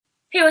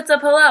Hey, what's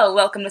up? Hello.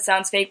 Welcome to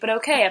Sounds Fake But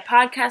Okay, a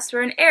podcast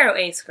where an arrow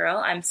ace girl,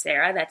 I'm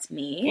Sarah, that's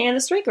me, and a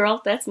straight girl,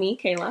 that's me,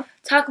 Kayla,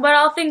 talk about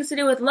all things to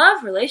do with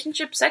love,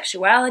 relationships,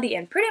 sexuality,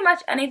 and pretty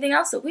much anything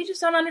else that we just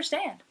don't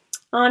understand.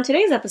 On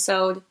today's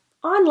episode,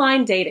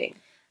 online dating.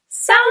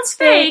 Sounds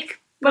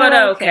fake, but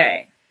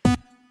okay.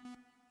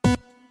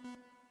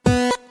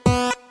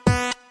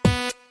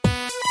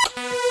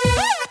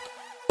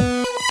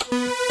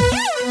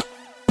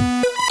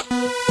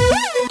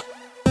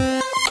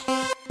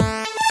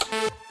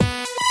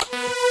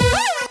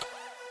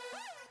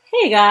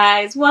 Hey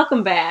guys,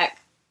 welcome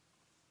back.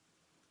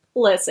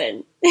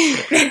 Listen,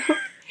 this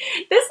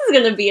is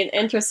going to be an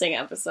interesting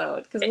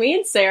episode because me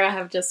and Sarah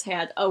have just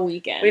had a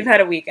weekend. We've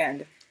had a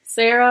weekend.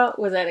 Sarah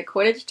was at a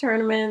Quidditch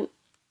tournament.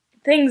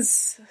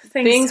 Things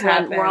went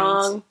happened.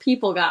 wrong.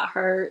 People got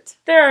hurt.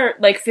 They're,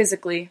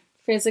 physically.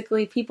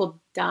 Physically, people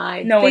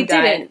died. No one they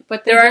died. didn't,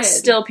 but they there are did.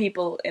 still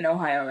people in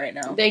Ohio right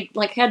now. They,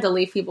 had to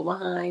leave people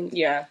behind.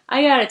 Yeah.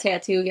 I got a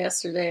tattoo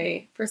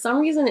yesterday. For some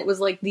reason, it was,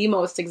 the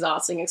most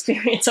exhausting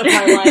experience of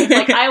my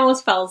life. I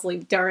almost fell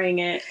asleep during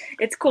it.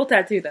 It's a cool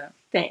tattoo, though.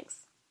 Thanks.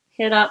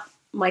 Hit up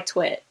my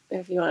twit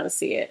if you want to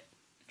see it.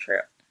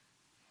 True.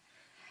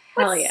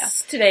 Hell yeah.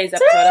 What's today's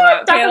episode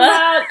about, Talk Kayla?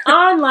 about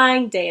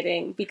online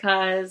dating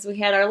because we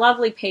had our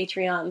lovely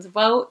Patreons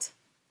vote.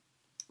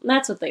 And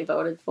that's what they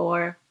voted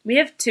for. We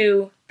have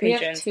two We have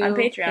patrons two on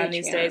Patreon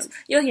these days.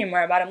 You'll hear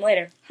more about them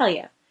later. Hell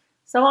yeah.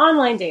 So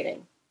online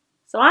dating.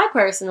 So I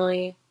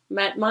personally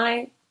met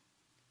my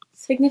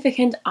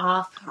significant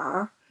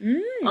author.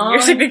 Your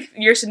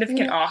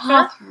significant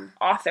author?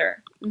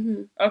 Author.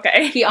 Mm-hmm.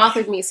 Okay. He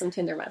authored me some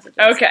Tinder messages.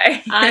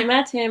 Okay. I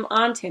met him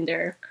on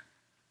Tinder,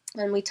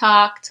 and we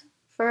talked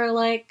for,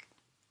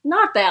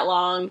 not that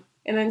long,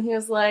 and then he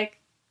was like,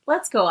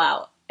 let's go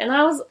out. And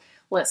I was,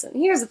 listen,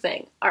 here's the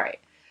thing. All right.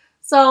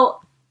 So,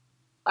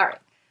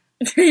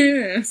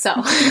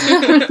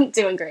 I'm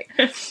doing great.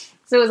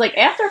 So it was,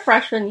 after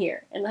freshman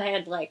year, and I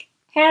had,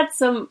 had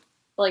some,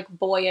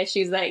 boy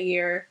issues that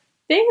year.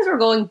 Things were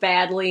going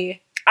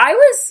badly.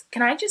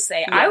 Can I just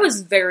say, Yeah. I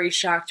was very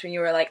shocked when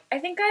you were like, I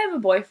think I have a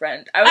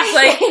boyfriend. I was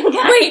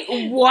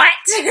wait, what?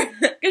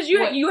 Because you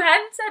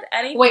hadn't said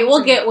anything.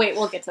 We'll get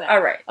to that.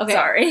 All right. Okay.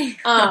 Sorry.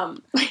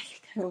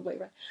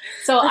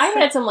 So I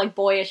had some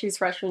boy issues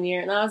freshman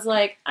year, and I was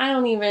like,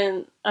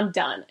 I'm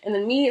done. And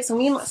then me and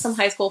some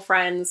high school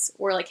friends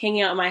were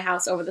hanging out at my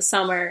house over the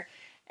summer,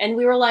 and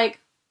we were like,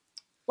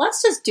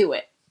 let's just do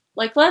it.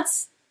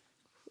 let's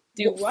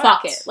do what?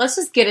 Fuck it. Let's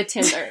just get a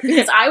Tinder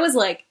because I was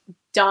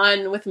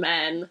done with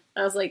men.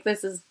 I was like,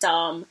 this is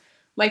dumb.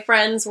 My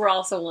friends were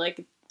also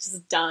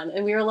just done,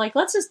 and we were like,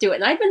 let's just do it.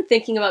 And I'd been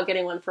thinking about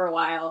getting one for a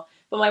while.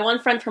 But my one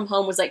friend from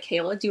home was like,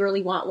 Kayla, do you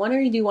really want one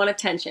or do you want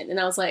attention? And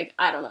I was like,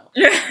 I don't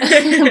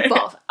know.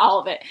 Both.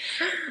 All of it.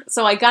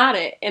 So I got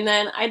it. And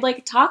then I'd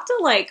talk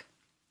to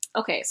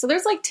okay, so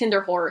there's Tinder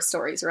horror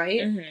stories,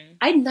 right? Mm-hmm.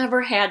 I'd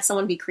never had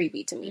someone be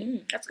creepy to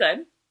me. That's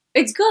good.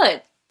 It's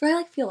good. But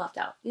I feel left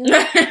out. You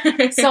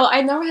know? So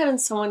I never had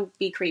someone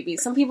be creepy.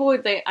 Some people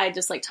I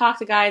just talk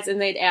to guys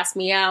and they'd ask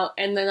me out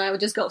and then I would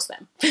just ghost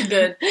them.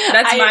 Good.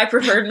 That's my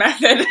preferred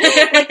method.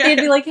 They'd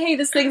be like, hey,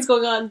 this thing's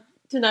going on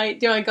tonight,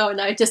 do you want to go? And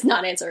I'd just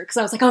not answer because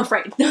I was I'm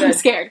afraid. I'm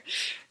scared.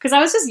 Because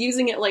I was just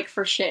using it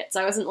for shits.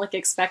 I wasn't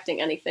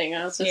expecting anything.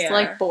 I was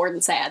just bored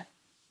and sad.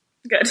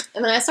 Good.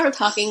 And then I started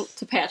talking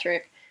to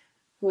Patrick,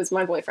 who is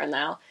my boyfriend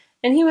now.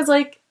 And he was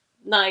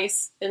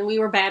nice. And we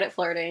were bad at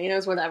flirting. It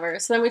was whatever.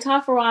 So then we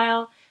talked for a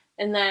while.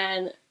 And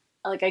then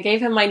I gave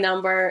him my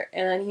number.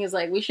 And then he was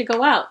like, we should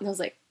go out. And I was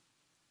like,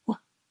 what?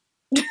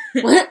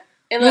 What?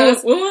 And I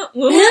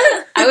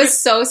was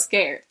so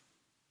scared.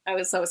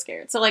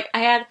 So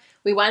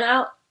we went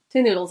out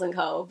to Noodles &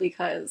 Co.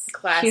 because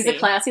she's a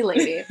classy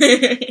lady.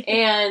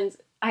 And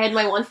I had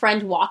my one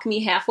friend walk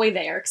me halfway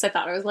there because I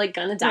thought I was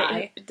gonna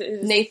die.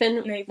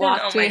 Nathan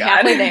walked me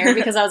halfway there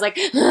because I was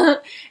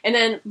and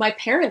then my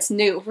parents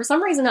knew. For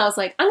some reason I was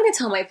I'm gonna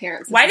tell my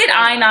parents. Why did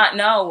I not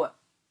know?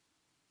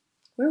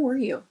 Where were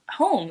you?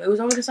 Home. It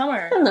was over the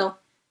summer. I don't know.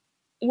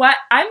 What?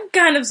 I'm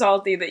kind of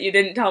salty that you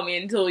didn't tell me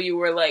until you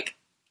were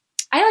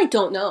I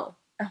don't know.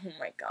 Oh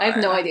my god. I have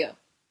no idea.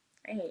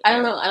 I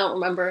don't know. I don't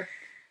remember.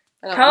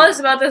 Tell us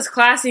about this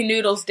classy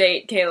noodles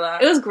date,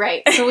 Kayla. It was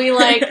great. So we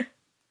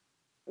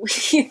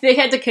they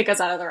had to kick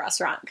us out of the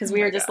restaurant because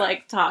we were just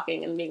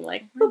talking and being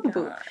boop, boop,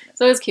 boop.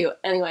 So it was cute.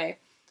 Anyway,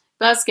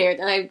 but I was scared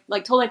and I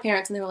told my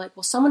parents and they were like,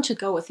 well, someone should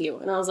go with you.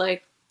 And I was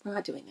like, we're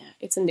not doing that.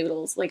 It's in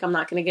Noodles. I'm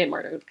not going to get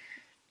murdered.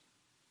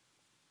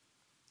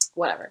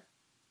 Whatever.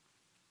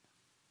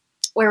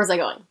 Where was I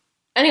going?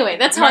 Anyway,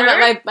 that's how I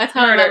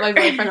met my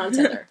boyfriend on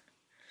Tinder.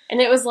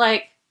 And it was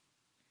it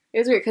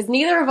was weird because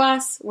neither of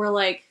us were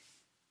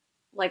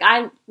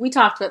we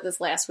talked about this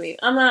last week.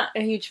 I'm not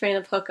a huge fan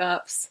of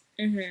hookups.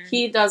 Mm-hmm.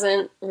 He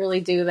doesn't really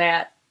do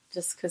that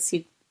just because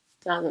he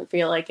doesn't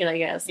feel like it, I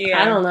guess.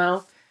 Yeah. I don't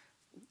know.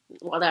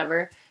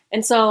 Whatever.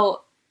 And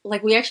so,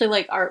 we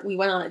actually, we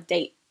went on a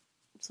date.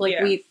 So,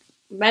 we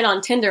met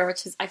on Tinder,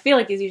 which is, I feel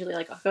like is usually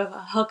like a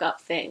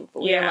hookup thing.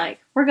 But we were like,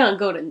 we're going to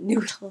go to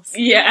Noodles.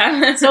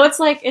 Yeah. So it's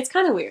like, it's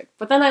kind of weird.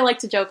 But then I like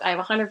to joke, I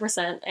have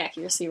 100%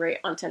 accuracy rate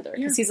on Tinder.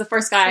 Because he's the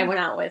first guy I went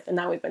out with, and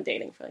now we've been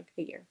dating for like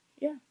a year.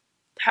 Yeah.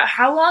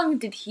 How long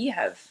did he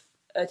have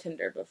a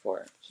Tinder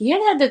before? He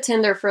had the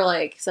Tinder for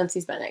like, since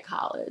he's been at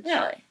college.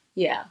 Really?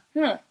 Yeah.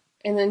 Hmm.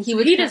 And then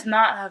he does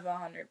not have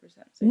 100%.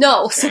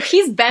 No, so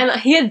he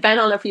had been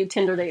on a few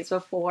Tinder dates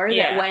before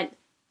that went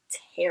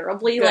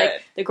terribly. Good.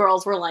 Like, the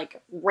girls were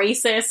like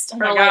racist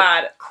or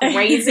like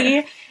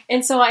crazy.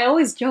 And so I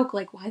always joke,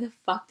 like, why the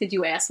fuck did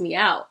you ask me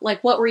out?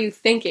 Like, what were you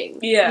thinking?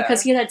 Yeah.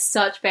 Because he had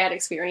such bad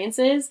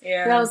experiences.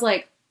 Yeah. And I was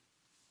like,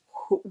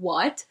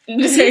 what?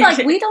 Because he,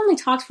 like, we'd only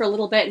talked for a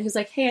little bit, and he was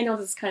like, hey, I know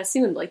this is kind of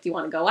soon, but, like, do you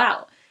want to go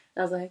out?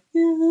 And I was like,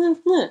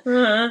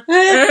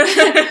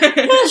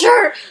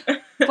 sure.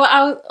 But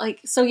I was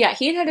like, so yeah,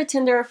 he had a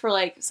Tinder for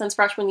like since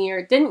freshman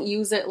year. Didn't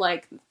use it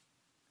like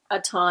a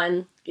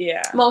ton.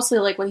 Yeah. Mostly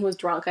like when he was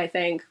drunk, I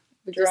think.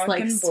 But just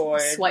like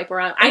swipe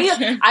around.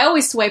 I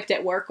always swiped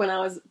at work when I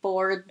was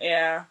bored.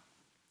 Yeah.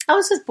 I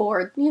was just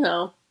bored, you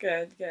know.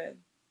 Good.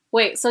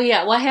 Wait, so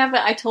yeah, what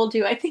happened? I told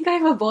you, I think I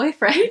have a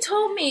boyfriend. You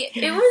told me.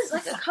 It was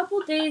like a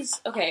couple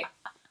days. Okay.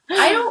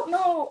 I don't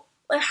know.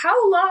 Like,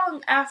 how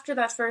long after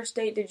that first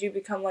date did you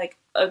become, like,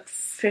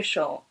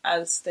 official,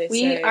 as they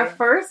say? Our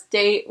first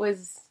date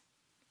was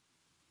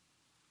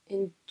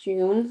in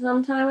June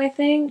sometime, I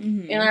think.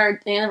 Mm-hmm. And our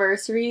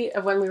anniversary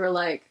of when we were,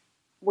 like,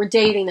 we're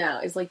dating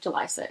now is, like,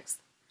 July 6th.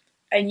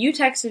 And you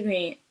texted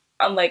me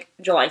on, like,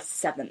 July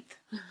 7th.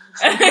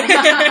 And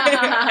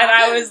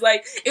I was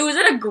like, it was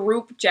in a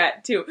group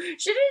chat, too.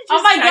 She didn't just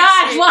oh my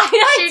god, why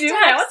did I do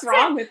that? What's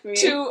wrong with me?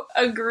 To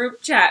a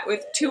group chat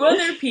with 2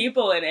 other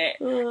people in it.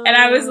 And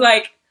I was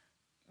like,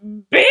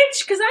 bitch,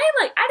 because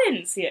I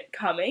didn't see it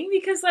coming,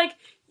 because, like,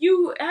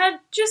 you had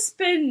just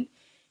been,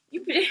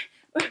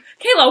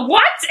 Kayla,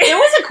 what? It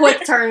was a quick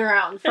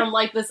turnaround from,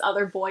 like, this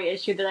other boy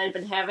issue that I'd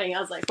been having.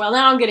 I was like, well,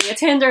 now I'm getting a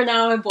Tinder,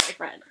 now I'm a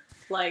boyfriend.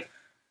 Like,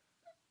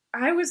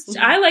 I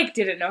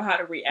didn't know how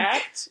to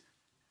react.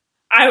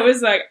 I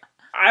was like,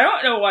 I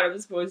don't know what I'm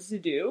supposed to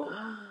do.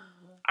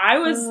 I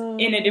was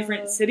in a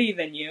different city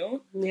than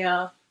you.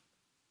 Yeah.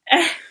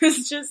 And it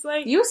was just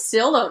like... You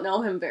still don't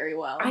know him very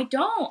well. I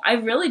don't. I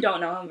really don't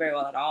know him very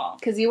well at all.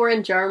 Because you were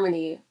in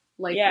Germany.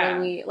 Like,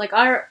 when we... Like,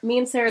 me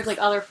and Sarah's, like,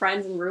 other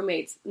friends and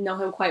roommates know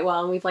him quite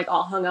well, and we've, like,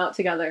 all hung out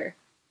together.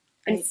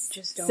 And I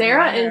just don't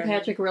Sarah and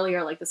Patrick really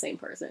are, like, the same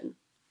person.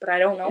 But I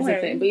don't know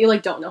him. But you,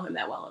 like, don't know him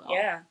that well at all.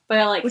 Yeah. But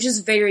I, like... Which is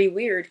very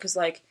weird, because,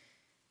 like,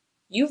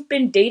 you've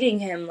been dating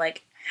him,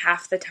 like,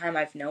 half the time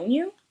I've known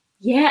you.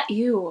 Yeah,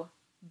 you.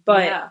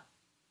 But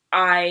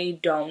I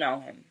don't know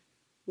him.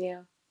 Yeah.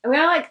 I mean,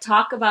 I, like,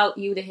 talk about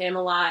you to him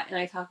a lot, and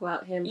I talk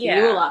about him to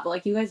you a lot, but,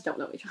 like, you guys don't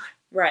know each other.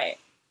 Right.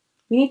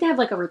 We need to have,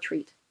 like, a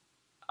retreat.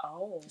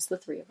 Oh. Just the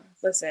 3 of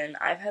us. Listen,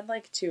 I've had,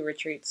 like, 2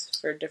 retreats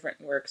for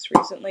different works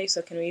recently,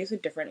 so can we use a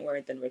different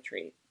word than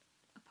retreat?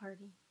 A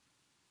party.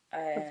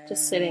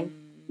 Just sitting.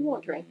 We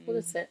won't drink. We'll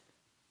just sit.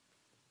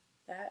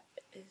 That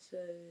is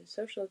a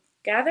social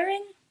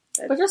gathering?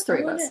 But just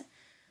 3 of us.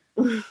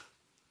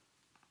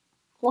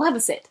 We'll have a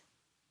sit.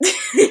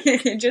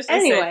 Just a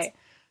anyway, sit.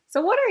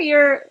 So what are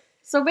your...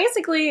 So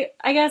basically,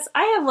 I guess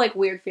I have, like,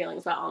 weird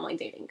feelings about online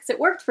dating. Because it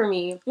worked for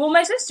me. Well,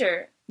 my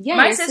sister. Yeah,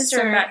 my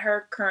sister met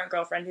her current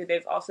girlfriend, who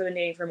they've also been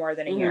dating for more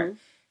than a year.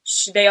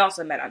 They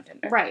also met on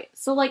Tinder. Right.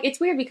 So, like, it's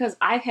weird because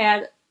I've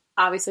had,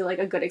 obviously, like,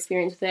 a good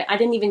experience with it. I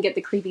didn't even get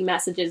the creepy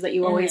messages that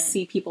you always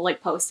see people,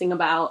 like, posting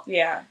about.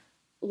 Yeah.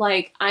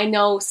 Like, I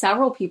know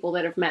several people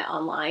that have met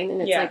online,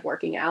 and it's, like,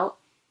 working out.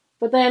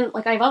 But then,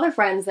 like, I have other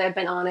friends that have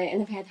been on it and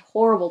have had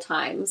horrible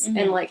times.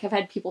 And, like, have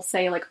had people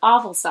say, like,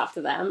 awful stuff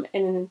to them.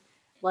 And...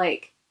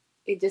 like,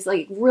 it just,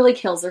 like, really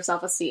kills their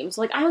self-esteem.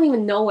 So, like, I don't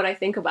even know what I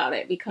think about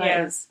it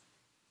because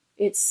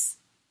it's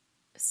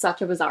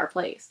such a bizarre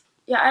place.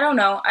 Yeah, I don't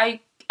know. I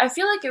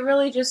feel like it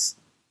really just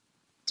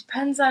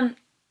depends on...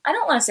 I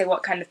don't want to say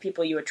what kind of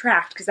people you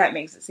attract, because that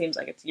makes it seem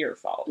like it's your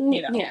fault,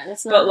 you know? Yeah,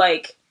 that's not... But,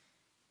 like,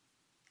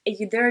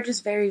 there are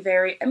just very,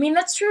 very... I mean,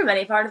 that's true of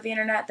any part of the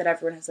internet, that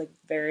everyone has, like,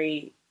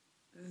 very,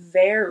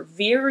 very,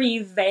 very,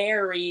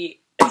 very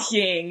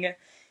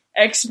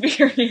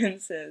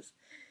experiences.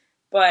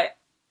 But...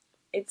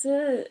 it's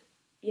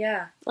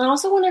yeah. I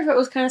also wonder if it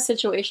was kind of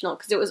situational,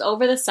 because it was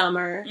over the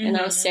summer, and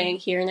I was staying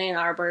here in Ann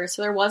Arbor,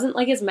 so there wasn't,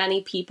 like, as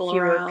many people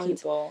around.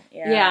 People,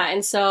 yeah,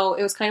 and so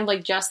it was kind of,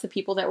 like, just the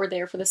people that were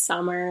there for the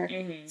summer.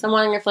 So I'm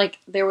wondering if, like,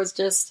 there was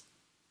just,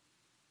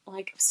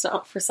 like,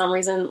 for some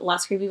reason,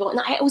 less creepy people.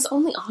 And I was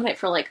only on it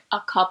for, like, a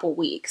couple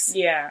weeks.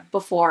 Yeah.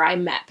 Before I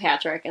met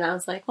Patrick, and I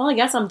was like, well, I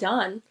guess I'm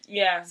done.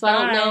 Yeah. So I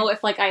don't know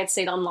if, like, I had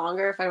stayed on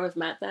longer if I would have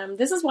met them.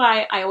 This is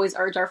why I always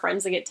urge our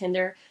friends to get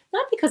Tinder.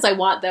 Not because I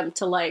want them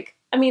to, like...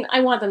 I mean, I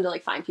want them to,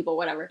 like, find people,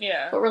 whatever.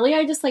 Yeah. But really,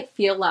 I just, like,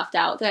 feel left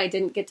out that I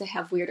didn't get to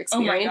have weird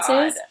experiences.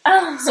 Oh my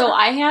God. So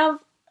I have...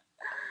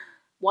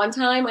 One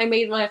time, I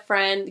made my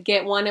friend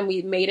get one, and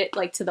we made it,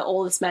 like, to the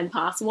oldest men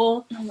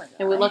possible. Oh my God.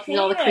 And we looked at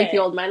all the creepy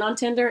old men on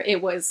Tinder.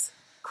 It was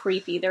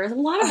creepy. There was a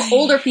lot of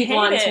older people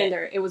on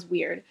Tinder. It was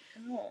weird.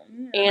 Oh,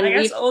 and I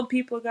guess old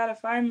people gotta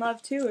find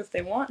love too if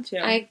they want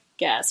to. I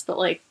guess, but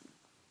like,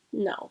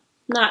 no,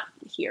 not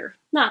here,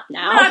 not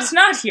now.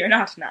 Not here,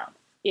 not now.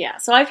 Yeah,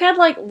 so I've had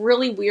like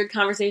really weird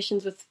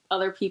conversations with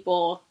other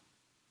people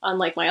on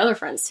like my other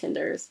friends'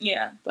 Tinders.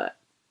 Yeah, but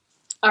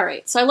all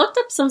right. So I looked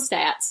up some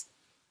stats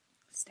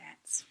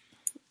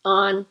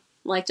on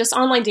like just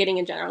online dating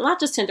in general, not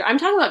just Tinder. I'm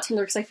talking about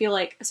Tinder because I feel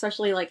like,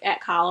 especially like at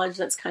college,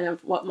 that's kind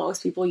of what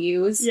most people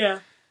use. Yeah.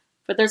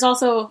 But there's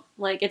also,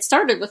 like, it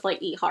started with,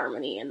 like,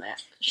 eHarmony and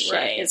that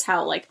shit is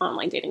how, like,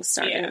 online dating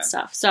started and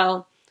stuff.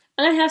 So,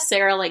 I'm going to have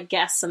Sarah, like,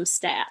 guess some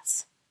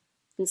stats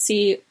and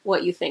see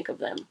what you think of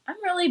them.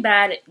 I'm really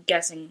bad at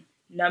guessing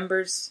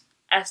numbers,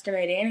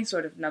 estimating any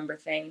sort of number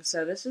thing,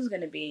 so this is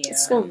going to be...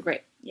 It's going to be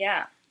great.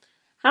 Yeah.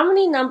 How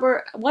many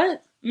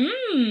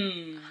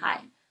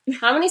Hi.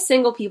 How many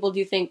single people do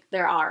you think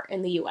there are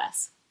in the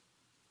U.S.?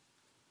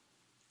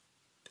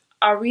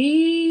 Are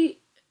we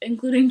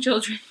including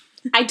children?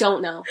 I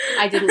don't know.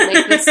 I didn't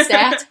make this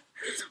stat.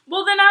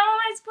 Well, then how am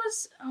I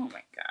supposed to... Oh,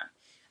 my God.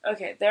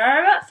 Okay, there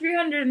are about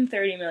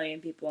 330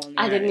 million people in the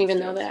United I didn't even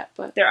States. know that,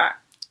 but... There are.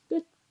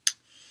 Good.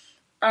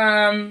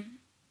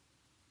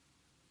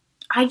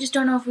 I just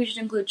don't know if we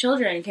should include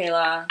children,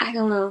 Kayla. I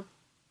don't know.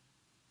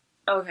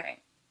 Okay.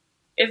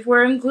 If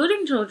we're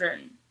including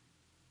children...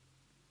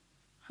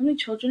 How many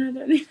children are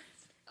there in the United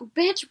States? Oh,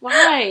 bitch,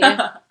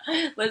 why?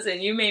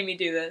 Listen, you made me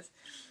do this.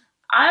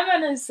 I'm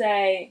gonna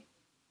say...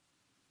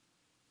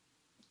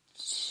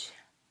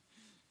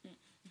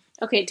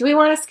 Okay, do we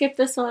want to skip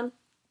this one?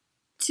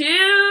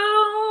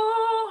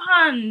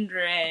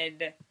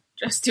 200.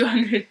 Just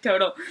 200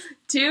 total.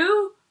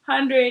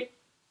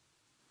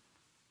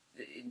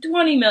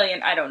 220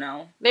 million. I don't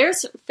know.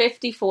 There's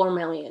 54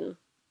 million.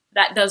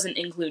 That doesn't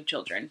include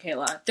children,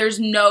 Kayla. There's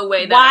no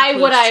way that Why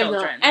includes would I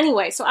children. have known?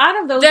 Anyway, so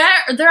out of those...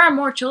 There are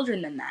more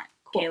children than that,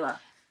 cool. Kayla.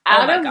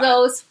 Out of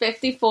those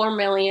 54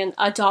 million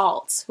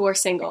adults who are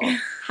single,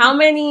 how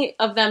many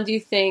of them do you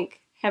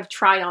think have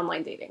tried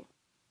online dating?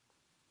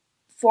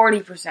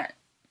 40%.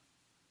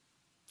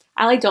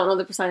 I don't know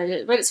the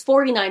percentages, but it's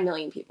 49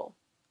 million people.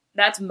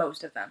 That's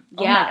most of them.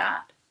 Yeah. Oh my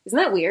God. Isn't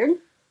that weird?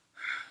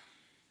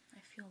 I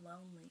feel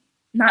lonely.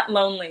 Not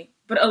lonely,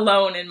 but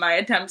alone in my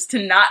attempts to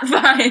not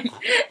find,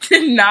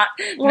 not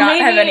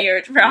have any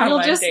urge for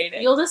online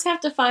dating. You'll just have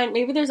to find,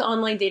 maybe there's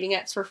online dating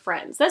apps for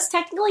friends. That's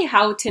technically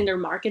how Tinder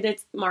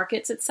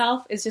markets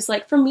itself, is just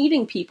like for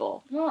meeting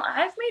people. Well,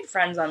 I've made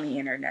friends on the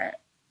internet.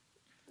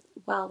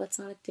 Well, that's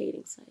not a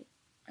dating site.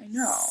 I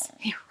know.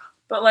 Sarah.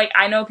 But, like,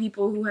 I know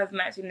people who have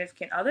met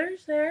significant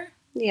others there.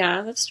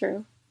 Yeah, that's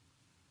true.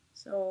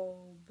 So,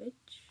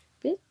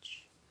 bitch.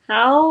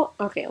 How?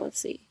 Okay, let's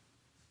see.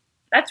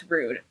 That's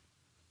rude.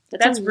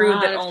 That's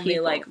rude that only,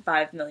 like,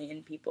 5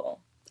 million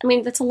people. I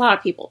mean, that's a lot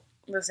of people.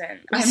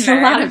 Listen, that's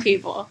a lot of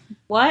people.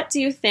 What do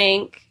you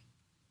think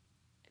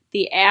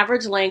the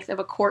average length of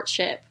a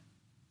courtship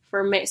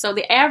so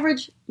the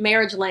average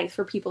marriage length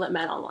for people that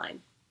met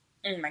online?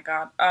 Oh, my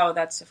God. Oh,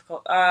 that's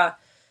difficult.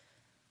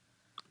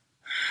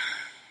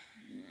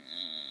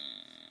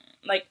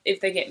 Like, if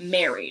they get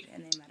married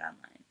and they met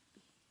online.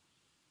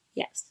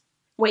 Yes.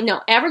 Wait, no.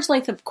 Average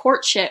length of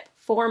courtship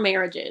for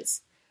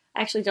marriages.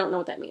 I actually don't know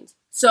what that means.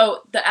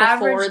 So, the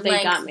average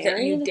length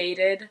that you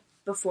dated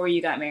before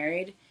you got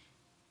married,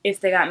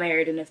 if they got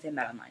married and if they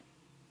met online.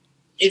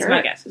 Is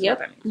my guess. Is what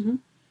that means. Mm-hmm.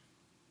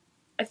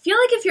 I feel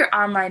like if you're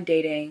online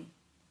dating,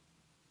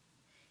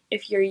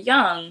 if you're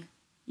young,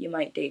 you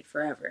might date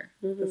forever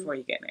before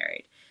you get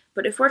married.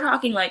 But if we're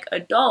talking, like,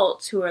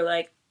 adults who are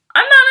like,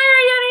 I'm not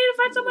married yet, I need to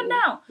find someone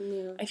now.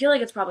 Yeah. I feel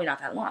like it's probably not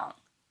that long.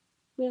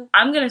 Yeah.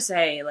 I'm going to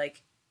say,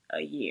 like, a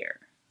year.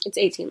 It's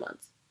 18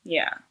 months.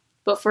 Yeah.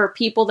 But for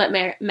people that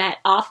met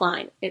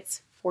offline,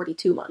 it's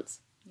 42 months.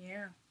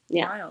 Yeah.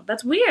 Wild.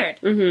 That's weird.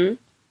 Mm-hmm.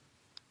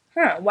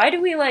 Huh. Why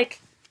do we,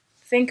 like,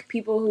 think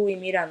people who we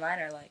meet online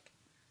are, like,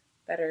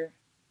 better...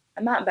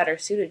 I'm not better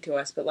suited to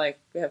us, but, like,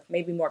 we have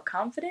maybe more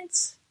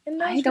confidence in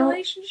those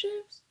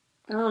relationships?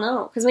 I don't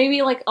know. Because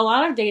maybe, like, a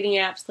lot of dating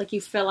apps, like,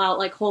 you fill out,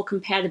 like, whole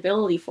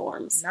compatibility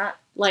forms. Not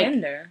like,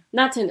 Tinder.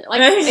 Not Tinder.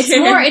 Like,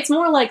 it's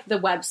more like the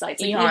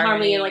websites. Like,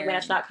 eHarmony and, like,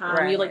 Match.com.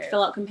 Right. You, like,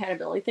 fill out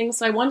compatibility things.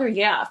 So I wonder,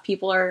 if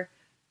people are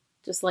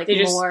just, like,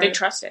 they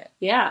trust it.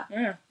 Yeah.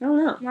 I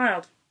don't know.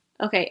 Wild.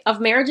 Okay. Of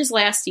marriages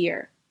last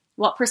year,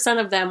 what %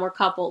 of them were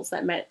couples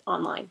that met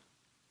online?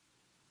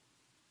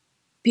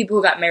 People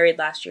who got married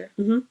last year.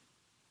 Mm-hmm.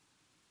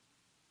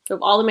 So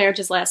of all the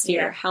marriages last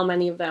year, how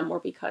many of them were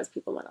because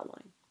people met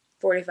online?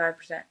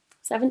 45%.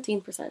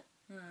 17%. Oh,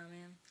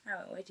 man. I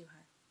went way too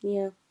high.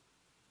 Yeah.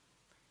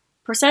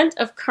 %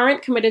 of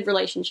current committed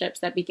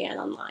relationships that began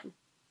online.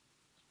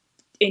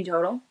 In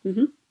total?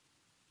 Mm-hmm.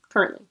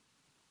 Currently.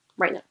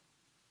 Right now.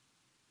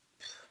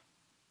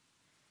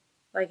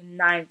 Like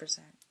 9%.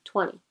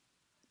 20.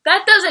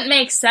 That doesn't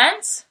make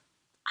sense.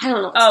 I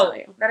don't know what to tell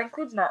you. That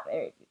includes not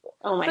married people.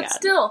 Oh my God. But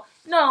still,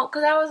 no,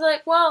 because I was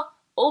like, well,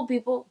 old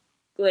people,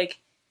 like,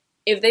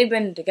 if they've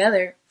been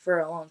together for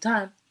a long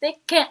time, they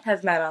can't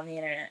have met on the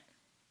internet.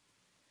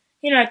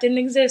 The internet didn't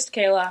exist,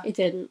 Kayla. It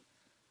didn't.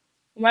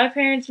 When my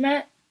parents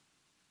met,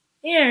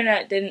 the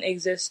internet didn't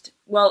exist.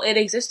 Well, it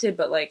existed,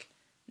 but, like,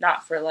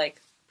 not for,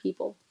 like...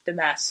 people. The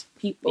mass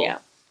people. Yeah.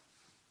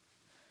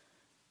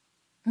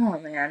 Oh,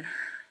 man.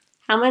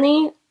 How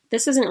many...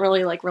 This isn't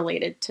really, like,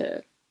 related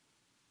to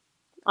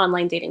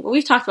online dating, but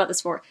we've talked about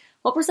this before.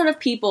 What % of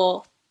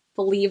people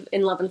believe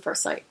in love at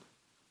first sight?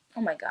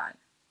 Oh, my God.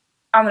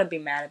 I'm gonna be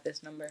mad at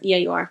this number. Yeah,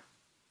 you are.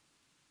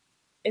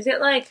 Is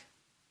it, like...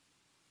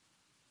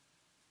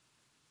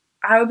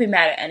 I would be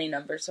mad at any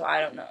number, so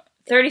I don't know.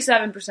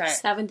 37%.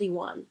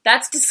 71.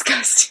 That's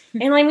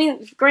disgusting. And I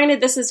mean,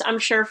 granted, this is, I'm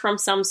sure, from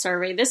some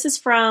survey. This is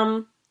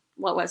from,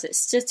 what was it?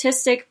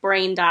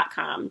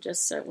 Statisticbrain.com,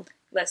 just so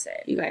Listen,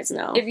 you guys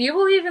know. If you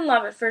believe in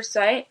love at first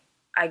sight,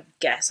 I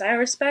guess I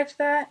respect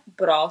that,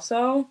 but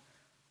also,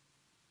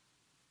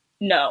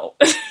 no.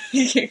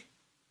 Let's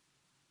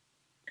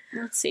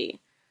see.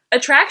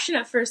 Attraction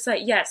at first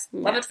sight, yes.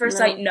 Love at first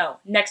sight, no.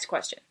 Next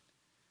question.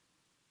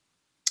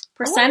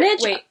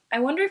 Percentage? I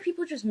wonder if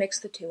people just mix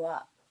the two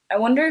up. I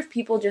wonder if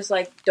people just,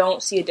 like,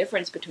 don't see a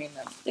difference between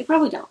them. They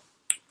probably don't.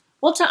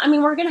 Well, I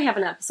mean, we're going to have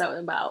an episode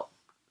about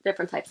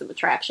different types of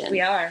attraction.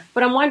 We are.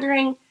 But I'm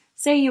wondering,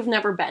 say you've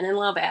never been in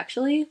love,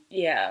 actually.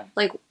 Yeah.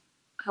 Like,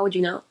 how would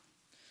you know?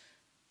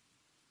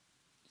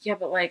 Yeah,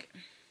 but, like...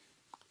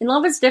 And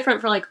love is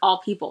different for, like, all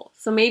people.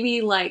 So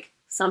maybe, like,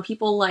 some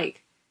people,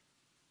 like,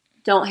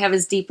 don't have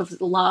as deep of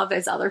love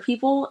as other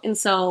people. And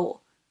so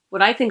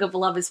what I think of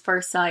love as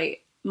first sight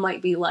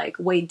might be, like,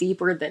 way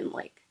deeper than,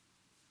 like,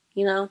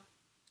 you know?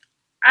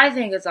 I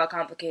think it's all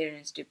complicated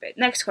and stupid.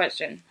 Next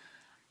question.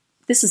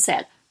 This is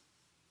sad.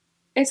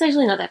 It's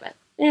actually not that bad.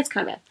 It's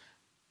kind of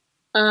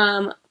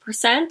bad.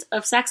 Percent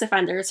of sex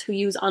offenders who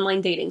use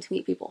online dating to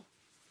meet people.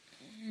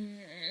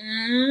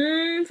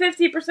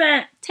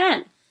 50%.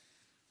 10.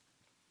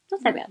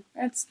 Not that bad.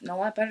 That's a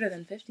lot better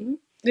than 50.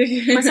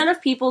 Percent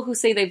of people who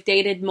say they've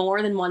dated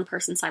more than one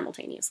person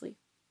simultaneously.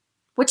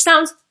 Which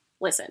sounds,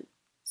 listen,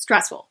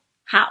 stressful.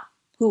 How?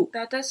 Who?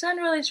 That does sound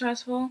really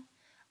stressful.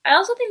 I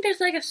also think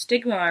there's, like, a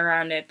stigma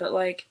around it, but,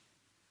 like,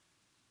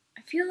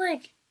 I feel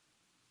like...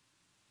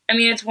 I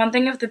mean, it's one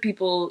thing if the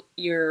people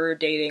you're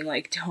dating,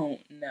 like,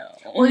 don't know.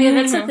 Well, yeah,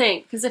 that's the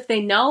thing. Because if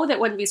they know, that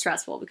wouldn't be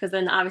stressful. Because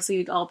then, obviously,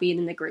 you'd all be in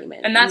an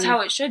agreement. And that's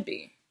how it should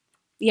be.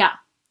 Yeah.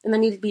 And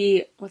then you'd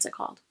be... What's it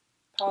called?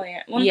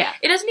 Polyamorous. Well, yeah.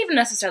 It doesn't even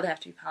necessarily have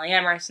to be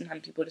polyamorous.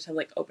 Sometimes people just have,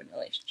 like, open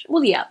relationships.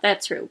 Well, yeah,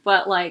 that's true.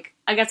 But, like,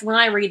 I guess when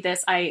I read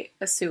this, I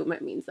assume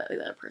it means that the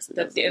other person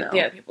doesn't know.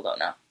 The other people don't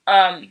know.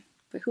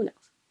 But who knows?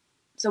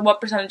 So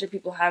what percentage of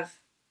people have...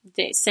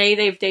 They say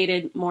they've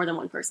dated more than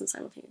one person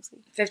simultaneously.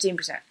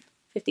 15%.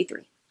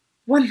 53.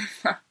 What the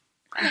fuck?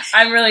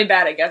 I'm really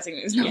bad at guessing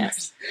these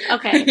numbers. Yes.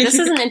 Okay, this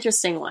is an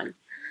interesting one.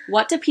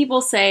 What do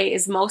people say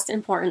is most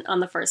important on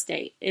the first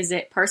date? Is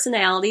it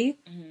personality,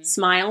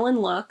 smile and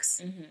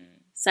looks,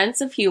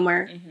 sense of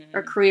humor,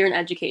 or career and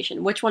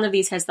education? Which one of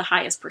these has the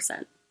highest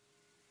percent?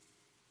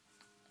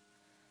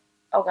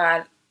 Oh,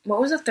 God.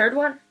 What was the third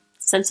one?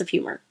 Sense of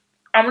humor.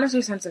 I'm going to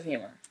say sense of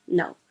humor.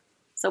 No.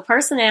 So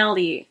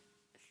personality,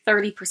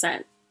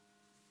 30%.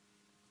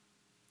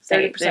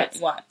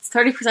 30% what?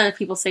 30% of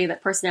people say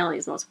that personality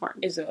is most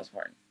important. Is the most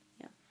important.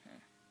 Yeah.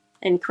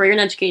 And career and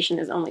education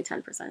is only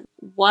 10%.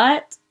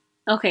 What?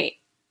 Okay.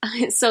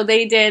 So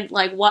they did,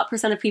 like, what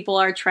percent of people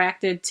are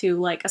attracted to,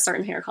 like, a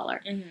certain hair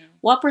color?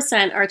 What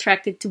percent are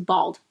attracted to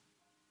bald?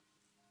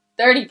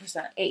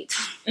 30%. 8.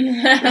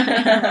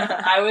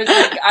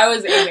 I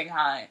was aiming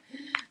high.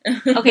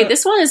 Okay,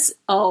 this one is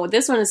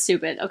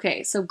stupid.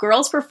 Okay, so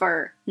girls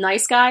prefer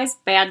nice guys,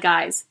 bad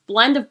guys,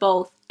 blend of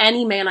both,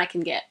 any man I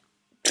can get.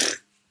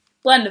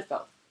 Blend of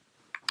both.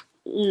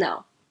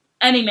 No.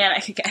 Any man I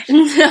can get.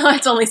 No,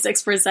 it's only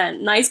 6%.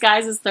 Nice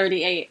guys is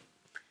 38.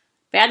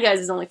 Bad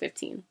guys is only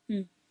 15.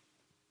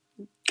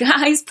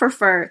 Guys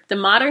prefer the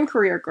modern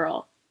career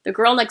girl, the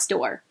girl next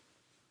door,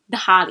 the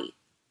hottie.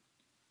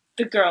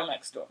 The girl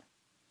next door.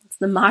 It's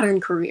the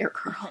modern career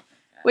girl.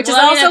 Which is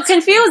also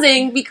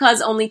confusing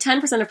because only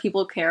 10% of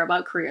people care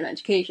about career and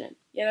education.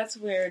 Yeah, that's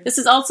weird. This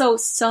is also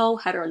so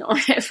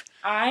heteronormative.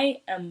 I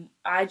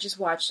just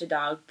watched a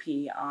dog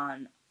pee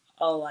on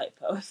a light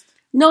post.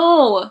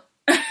 No!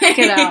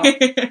 Get out.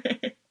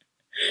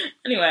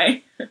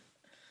 Anyway.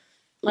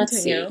 Let's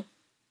see.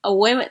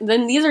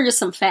 Then these are just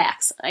some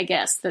facts, I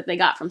guess, that they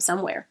got from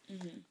somewhere.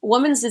 A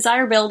woman's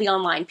desirability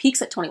online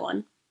peaks at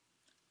 21.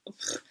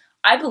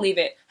 I believe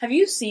it. Have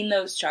you seen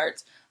those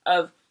charts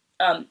of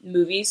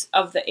movies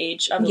of the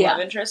age of the love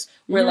interest?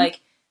 Where, like,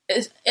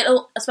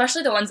 it'll,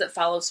 especially the ones that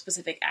follow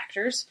specific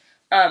actors,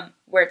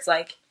 where it's,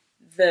 like,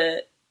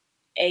 the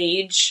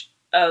age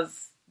of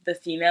the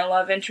female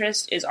love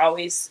interest is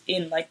always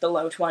in, like, the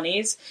low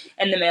 20s,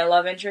 and the male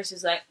love interest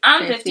is like,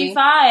 I'm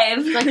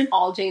 55. Like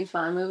all James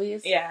Bond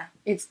movies. Yeah.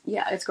 It's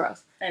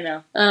gross. I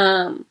know.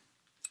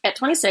 At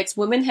 26,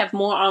 women have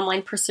more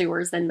online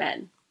pursuers than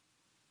men.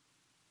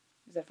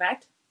 Is that a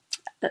fact?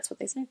 That's what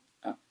they say.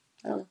 Oh.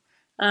 I don't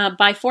know.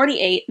 By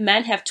 48,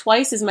 men have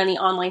twice as many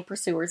online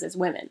pursuers as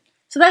women.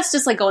 So that's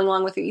just like going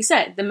along with what you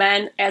said. The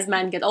men, as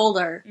men get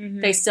older,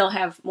 they still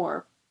have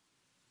more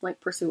like,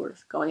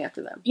 pursuers going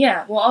after them.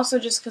 Yeah, well, also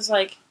just because,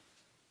 like,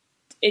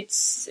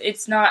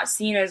 it's not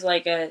seen as,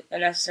 like, a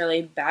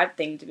necessarily bad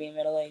thing to be a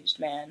middle-aged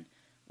man,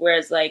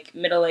 whereas, like,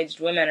 middle-aged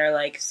women are,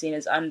 like, seen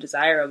as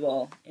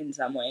undesirable in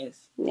some ways.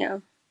 Yeah.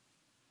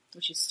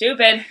 Which is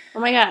stupid.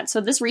 Oh my god.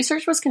 So this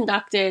research was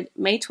conducted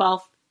May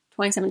 12th,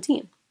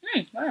 2017.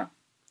 Wow.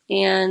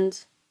 And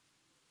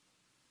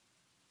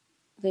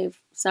they have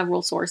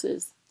several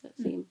sources that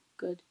seem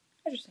good.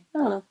 Interesting. I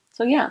don't know.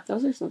 So yeah,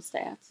 those are some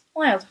stats.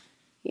 Wild.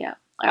 Yeah.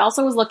 I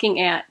also was looking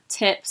at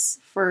tips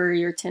for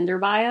your Tinder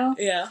bio.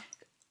 Yeah.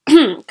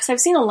 Because I've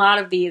seen a lot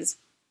of these,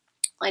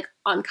 like,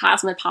 on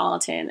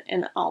Cosmopolitan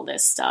and all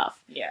this stuff.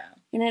 Yeah.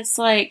 And it's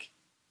like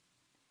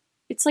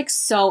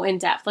so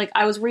in-depth. Like,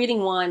 I was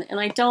reading one, and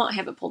I don't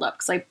have it pulled up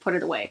because I put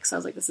it away because I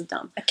was like, this is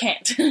dumb. I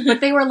can't.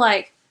 But they were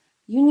like,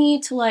 you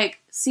need to, like,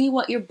 see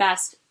what your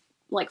best,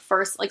 like,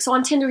 first... Like, so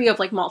on Tinder, you have,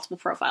 like, multiple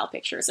profile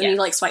pictures, and you,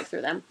 like, swipe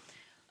through them.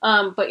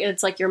 But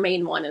it's like your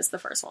main one is the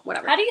first one,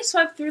 whatever. How do you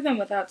swipe through them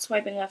without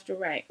swiping left or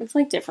right? It's,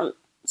 like, different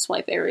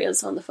swipe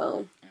areas on the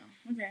phone.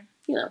 Oh, okay.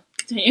 You know.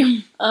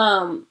 Continue.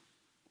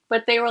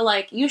 But they were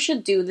like, you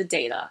should do the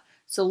data.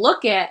 So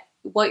look at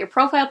what your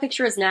profile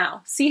picture is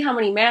now. See how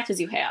many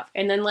matches you have.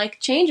 And then, like,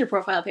 change your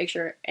profile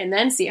picture and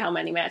then see how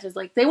many matches.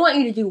 Like, they want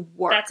you to do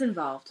work. That's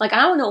involved. Like,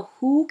 I don't know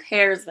who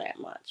cares that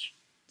much.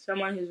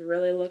 Someone who's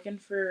really looking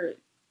for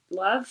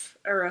love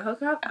or a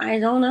hookup? I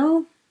don't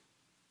know.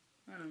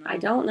 I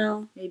don't know.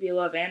 know. Maybe a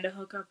love and a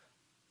hookup.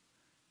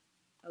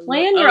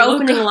 Plan your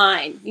opening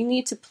line. You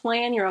need to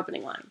plan your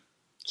opening line.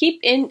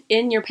 Keep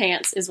in your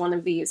pants is one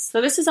of these.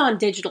 So this is on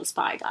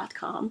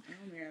digitalspy.com.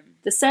 Oh, man.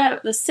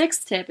 The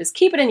sixth tip is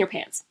keep it in your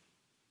pants.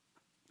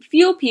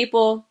 Few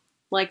people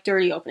like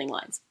dirty opening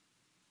lines.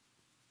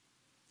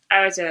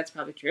 I would say that's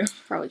probably true.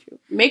 Probably true.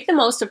 Make the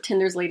most of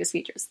Tinder's latest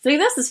features. See,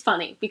 this is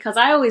funny because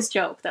I always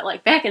joke that,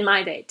 like, back in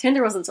my day,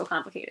 Tinder wasn't so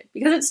complicated.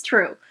 Because it's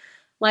true.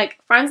 Like,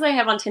 friends that I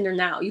have on Tinder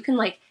now, you can,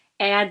 like,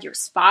 add your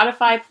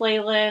Spotify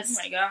playlist.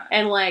 Oh my god.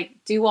 And, like,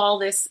 do all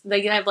this.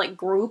 They have, like,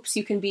 groups.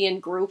 You can be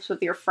in groups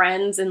with your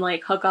friends and,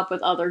 like, hook up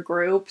with other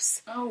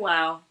groups. Oh,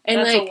 wow.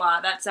 And that's like, a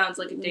lot. That sounds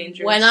like a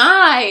dangerous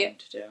thing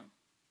to do.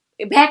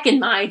 Back in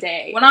my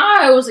day. When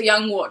I was a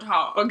young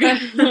warthog.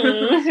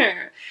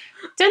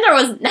 Tinder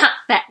was not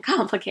that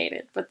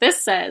complicated. But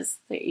this says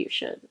that you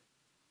should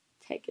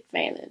take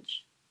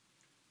advantage.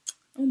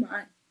 Oh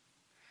my.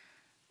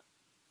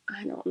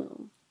 I don't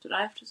know. What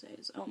I have to say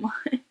is, oh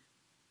my.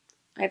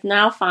 I've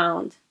now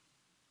found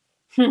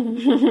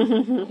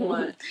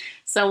what?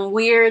 Some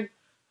weird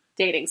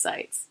dating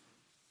sites.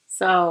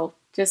 So,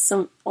 just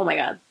some... Oh my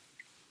god.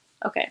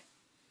 Okay.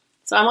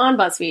 So, I'm on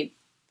BuzzFeed.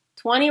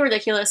 20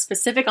 ridiculous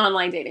specific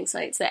online dating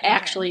sites that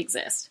actually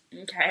exist.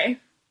 Okay.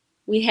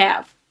 We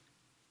have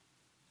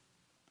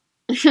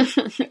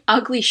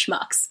Ugly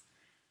Schmucks.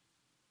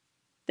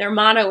 Their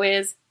motto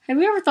is, have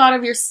you ever thought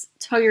of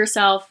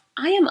yourself,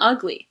 I am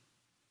ugly?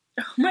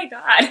 Oh my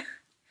god.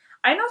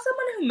 I know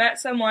someone who met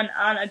someone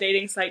on a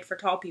dating site for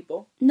tall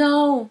people.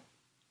 No.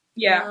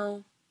 Yeah.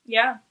 No.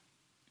 Yeah.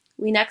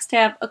 We next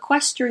have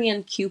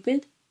Equestrian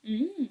Cupid.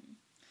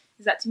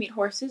 Is that to meet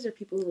horses or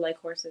people who like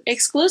horses?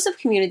 Exclusive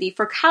community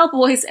for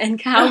cowboys and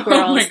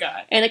cowgirls. Oh my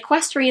god. And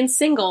equestrian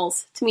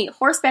singles to meet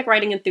horseback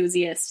riding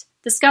enthusiasts.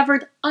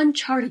 Discovered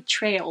uncharted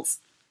trails.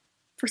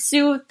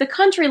 Pursue the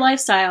country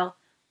lifestyle.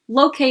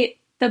 Locate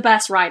the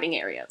best riding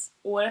areas.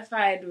 What if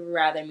I'd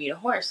rather meet a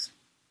horse?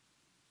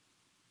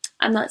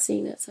 I'm not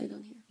seeing it, so I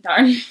don't hear.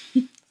 Darn.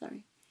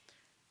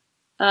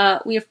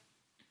 Sorry. We have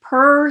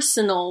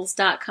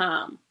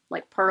personals.com.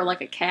 Like purr like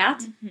a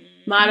cat.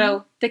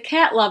 Motto, the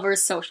cat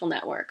lovers social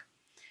network.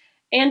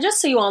 And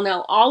just so you all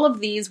know, all of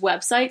these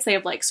websites, they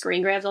have like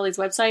screen grabs, all these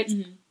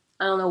websites.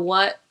 I don't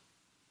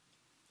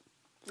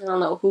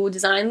know who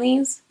designed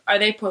these. Are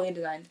they poorly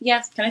designed?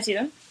 Yes. Can I see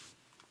them?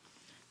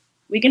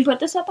 We can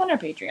put this up on our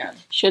Patreon.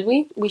 Should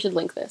we? We should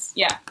link this.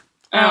 Yeah.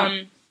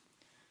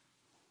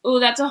 Oh,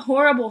 that's a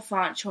horrible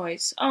font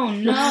choice. Oh,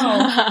 no.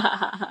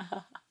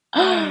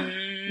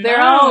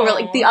 They're all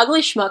really... The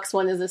Ugly Schmucks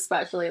one is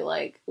especially,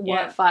 like,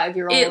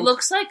 5-year-old? It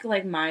looks like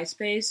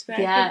MySpace back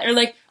then. Or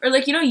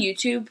like, you know,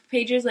 YouTube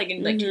pages, like,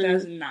 in,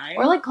 2009?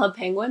 Or, like, Club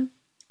Penguin.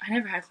 I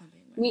never had Club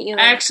Penguin. Me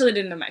either. I actually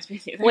didn't know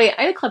MySpace either. Wait,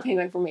 I had Club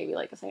Penguin for maybe,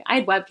 like, a second. I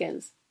had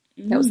Webkins.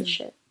 That was the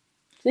shit.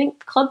 Do you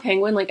think Club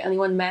Penguin, like,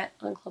 anyone met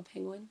on Club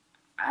Penguin?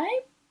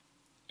 I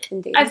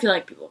feel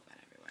like people have met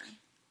everywhere.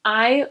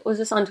 I was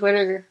just on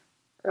Twitter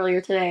earlier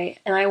today,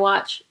 and I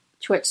watch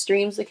Twitch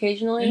streams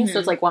occasionally, so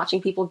it's like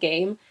watching people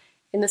game.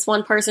 And this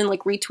one person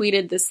like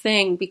retweeted this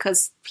thing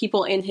because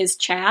people in his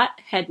chat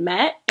had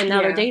met, and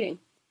now they're dating.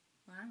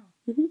 Wow.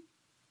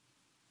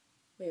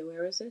 Wait,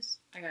 where was this?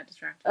 I got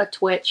distracted. A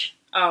Twitch,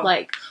 chat.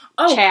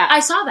 I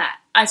saw that.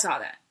 I saw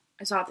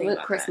a thing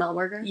about Chris that.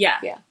 Melberger. Yeah.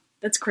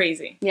 That's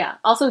crazy. Yeah.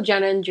 Also,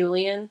 Jenna and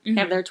Julian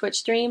have their Twitch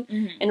stream,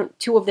 and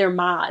 2 of their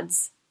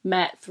mods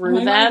met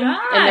through them,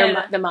 and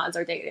the mods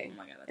are dating. Oh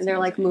my god! And they're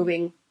like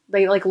moving.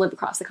 They like live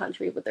across the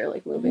country, but they're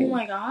like moving. Oh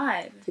my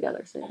god!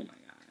 Together soon. Oh my god!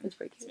 It's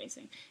pretty cute. It's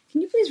amazing. Can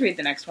you please read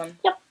the next one?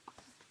 Yep.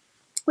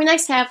 We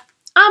next have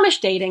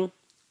Amish dating.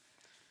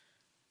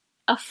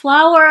 A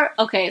flower.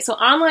 Okay, so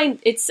online,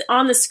 it's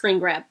on the screen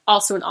grab.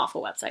 Also an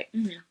awful website.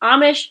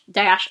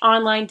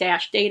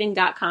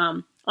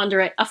 Amish-online-dating.com.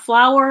 Under it, a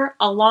flower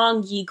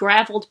along ye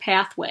gravelled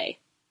pathway.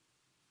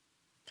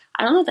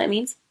 I don't know what that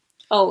means.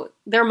 Oh,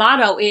 their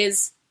motto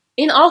is,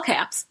 in all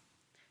caps,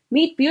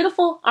 meet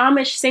beautiful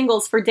Amish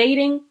singles for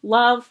dating,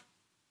 love,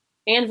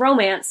 and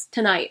romance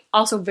tonight.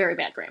 Also very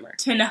bad grammar.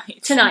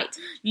 Tonight.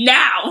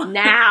 Now.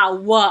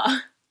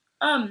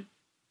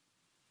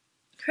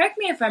 Correct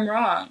me if I'm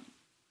wrong.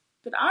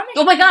 But Amish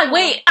oh my god,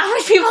 wait!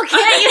 Amish people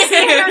can't use the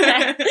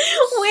internet!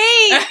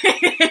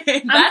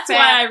 Wait! That's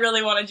why I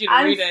really wanted you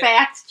to read it. I'm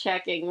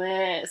fact-checking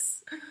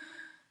this.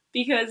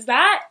 Because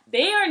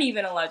they aren't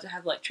even allowed to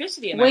have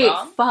electricity, am I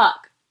wrong? Wait,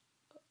 fuck.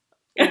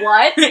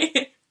 What?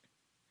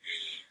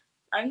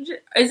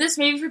 Is this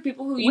maybe for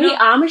people who,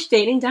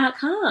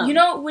 AmishDating.com. You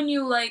know, when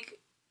you,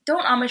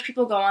 don't Amish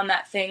people go on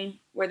that thing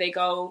where they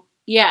go...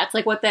 Yeah, it's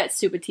like what that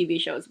stupid TV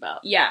show is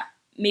about. Yeah.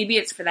 Maybe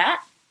it's for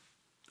that?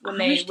 When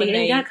they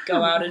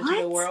go out into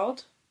the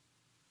world.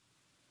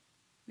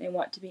 They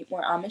want to meet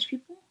more Amish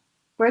people?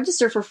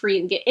 Register for free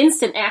and get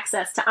instant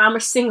access to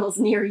Amish singles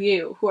near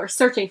you who are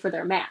searching for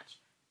their match.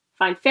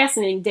 Find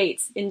fascinating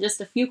dates in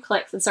just a few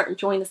clicks and start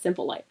enjoying the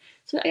simple life.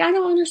 So I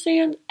don't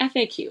understand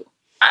FAQ.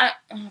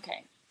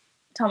 Okay.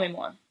 Tell me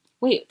more.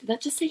 Wait, did that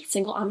just say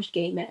single Amish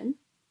gay men?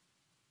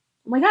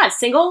 Oh my god,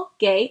 single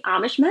gay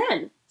Amish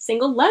men.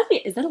 Single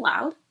lesbian. Is that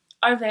allowed?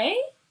 Are they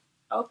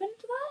open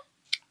to that?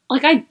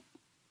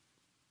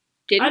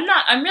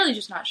 I'm really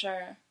just not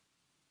sure.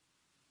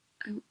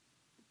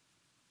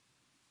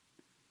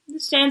 The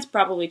stance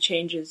probably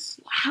changes.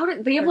 How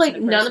did they have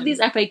none of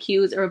these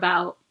FAQs are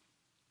about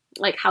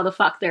how the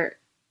fuck their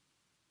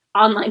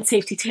online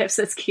safety tips?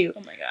 That's cute.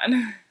 Oh my god.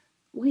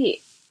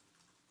 Wait.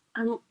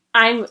 How?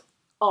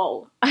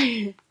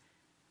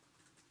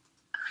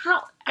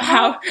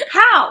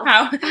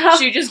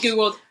 She just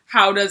Googled,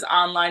 how does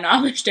online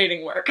Amish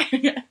dating work?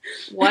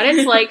 What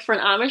it's like for an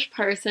Amish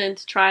person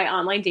to try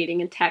online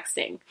dating and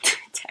texting.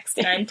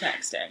 Texting.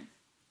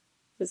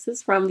 This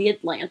is from The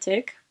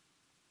Atlantic.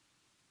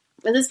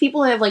 And there's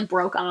people that have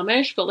broke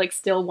Amish, but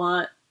still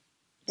want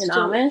an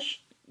Amish.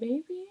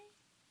 Maybe?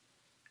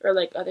 Or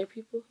other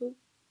people who...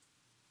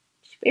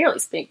 She barely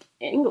speaks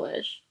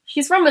English.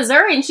 She's from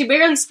Missouri and she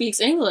barely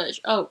speaks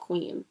English. Oh,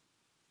 queen.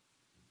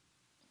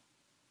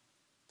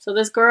 So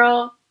this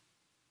girl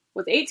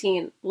was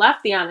 18,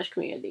 left the Amish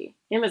community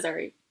in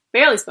Missouri,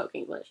 barely spoke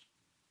English.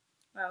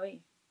 Wowie.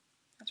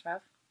 That's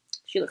rough.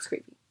 She looks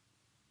creepy.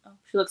 Oh.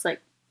 She looks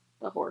like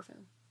a horror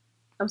film.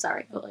 I'm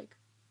sorry, but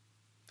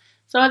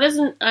So it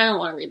isn't, I don't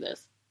want to read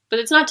this. But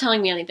it's not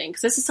telling me anything,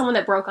 because this is someone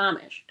that broke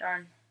Amish.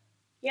 Darn.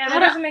 Yeah, that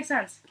doesn't make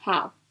sense.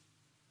 How?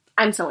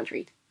 I'm so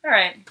intrigued.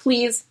 Alright.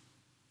 Please.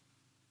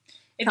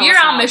 If you're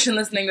Amish and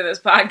listening to this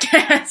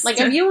podcast.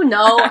 If you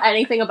know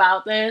anything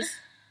about this,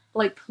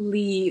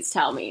 please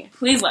tell me.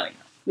 Please let me know.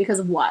 Because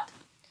of what?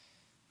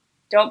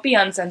 Don't be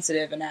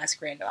unsensitive and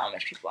ask random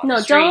Amish people on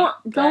the street.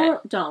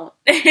 Don't.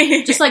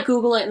 Just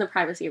Google it in the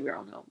privacy of your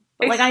own home.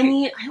 But I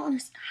don't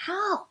understand.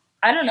 How?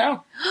 I don't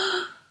know.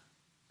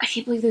 I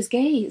can't believe there's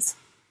gays.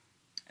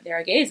 There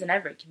are gays in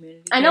every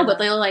community. I know, but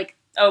they're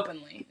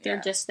openly.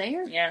 They're just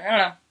there? Yeah, I don't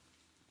know.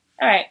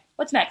 Alright,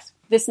 what's next?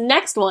 This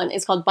next one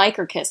is called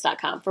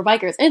bikerkiss.com for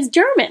bikers. And it's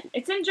German.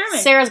 It's in German.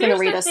 Sarah's going to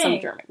read us some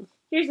German.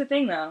 Here's the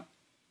thing, though.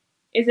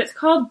 It's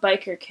called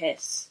Biker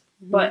Kiss.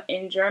 Mm-hmm. But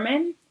in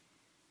German,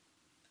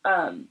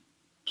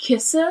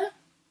 Kisse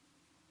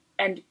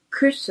and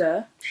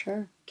Küsse.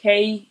 Sure.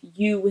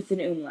 K-U with an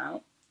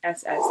umlaut.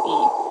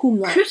 S-S-E.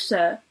 Umlaut.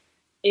 Küsse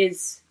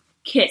is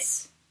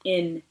kiss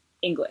in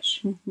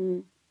English. Mm-hmm.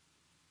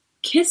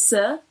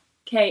 Kisse,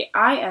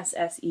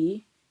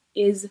 K-I-S-S-E,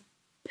 is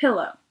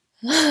pillow.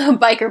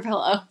 Biker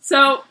pillow.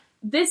 So,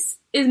 this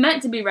is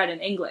meant to be read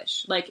in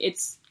English.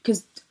 it's...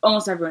 Because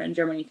almost everyone in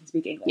Germany can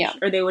speak English. Yeah.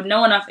 Or they would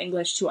know enough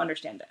English to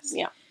understand this.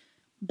 Yeah.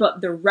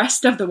 But the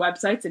rest of the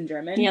websites in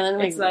German,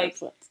 it's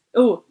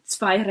oh,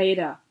 2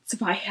 Räder, 2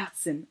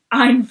 Herzen,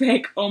 ein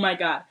Weg, oh my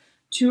god.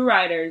 2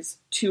 riders,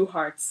 2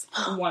 hearts,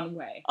 1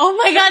 way. Oh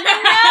my god,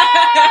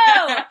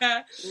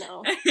 no!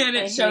 No. And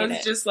it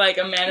shows just a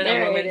man and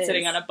a woman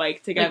sitting on a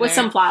bike together. With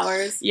some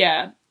flowers.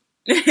 Yeah.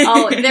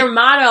 Their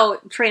motto,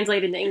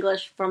 translated into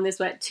English from this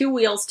way, 2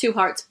 wheels, 2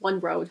 hearts, 1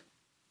 road.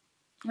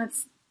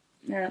 That's...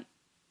 Yeah.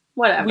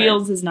 Whatever.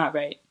 Wheels is not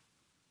right.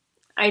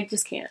 I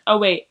just can't. Oh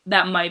wait,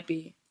 that might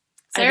be.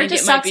 Sarah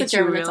just sucks at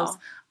German, that's all.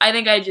 I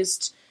think I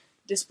just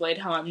displayed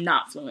how I'm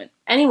not fluent.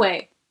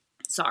 Anyway.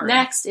 Sorry.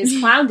 Next is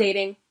clown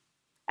dating.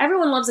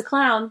 Everyone loves a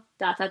clown. ...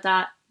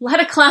 Let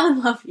a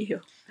clown love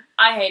you.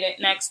 I hate it.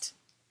 Next.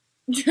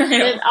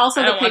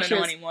 Also the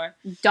pictures. Anymore.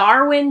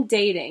 Darwin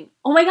dating.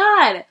 Oh my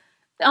god.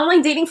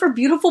 Online dating for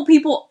beautiful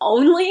people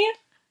only?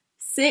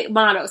 Sick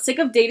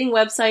of dating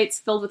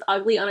websites filled with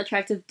ugly,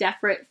 unattractive,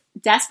 desperate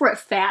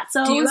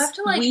fatzos. Do you have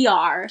to we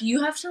are. Do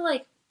you have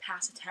to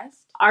pass a test?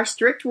 Our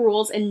strict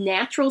rules and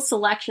natural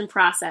selection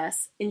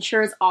process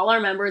ensures all our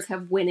members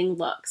have winning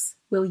looks.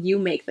 Will you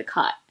make the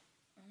cut?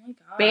 Oh my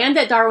god. Banned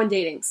at Darwin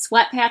dating.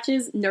 Sweat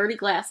patches, nerdy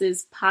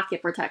glasses,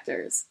 pocket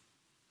protectors.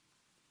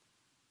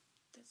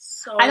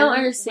 So I don't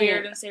understand.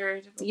 Weird and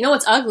stereotypical. You know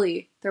what's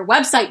ugly? Their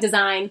website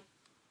design.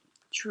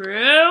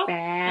 True.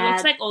 Bad. It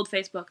looks like old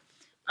Facebook.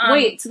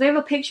 Wait, so they have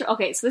a picture.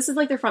 Okay, so this is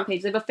like their front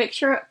page. They have a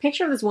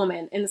picture of this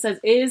woman, and it says,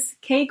 "Is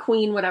K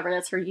Queen whatever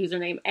that's her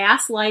username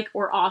ass like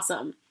or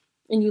awesome?"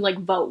 And you like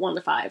vote 1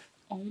 to 5.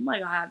 Oh my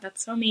god,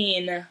 that's so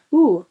mean.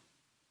 Ooh,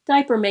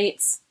 Diaper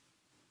Mates.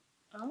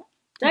 Oh,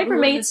 Diaper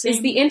Mates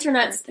is the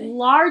internet's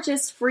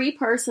largest free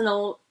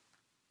personals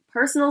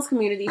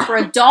community for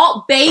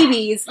adult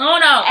babies. Oh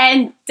no,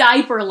 and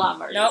diaper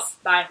lovers. Nope,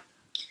 bye.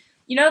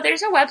 You know,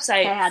 there's a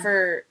website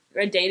for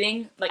a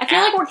dating I feel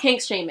like we're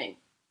kink shaming.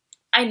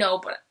 I know,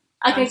 but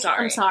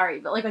I'm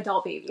sorry, but like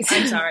adult babies.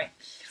 I'm sorry.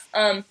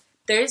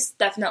 There's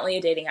definitely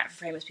a dating app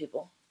for famous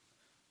people.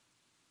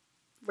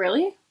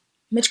 Really?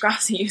 Mitch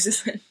Grassi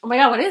uses it. Oh my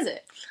god, what is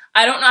it?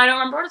 I don't know. I don't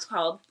remember what it's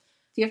called.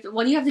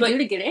 What do you have to do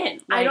to get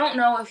in? I don't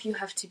know if you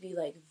have to be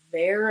like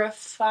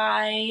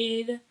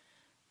verified,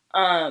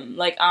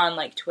 like on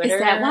like Twitter.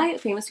 Is that why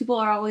famous people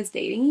are always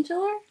dating each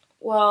other?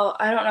 Well,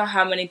 I don't know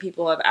how many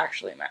people I've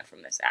actually met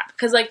from this app.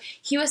 Because like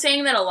he was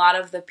saying that a lot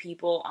of the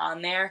people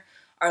on there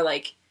are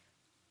like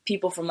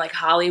people from like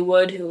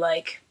Hollywood who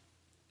like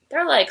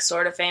they're like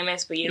sort of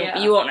famous, but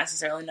you won't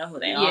necessarily know who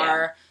they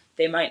are.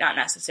 They might not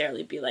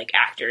necessarily be like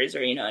actors or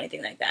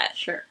anything like that.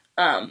 Sure.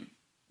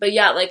 But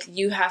yeah, like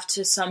you have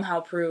to somehow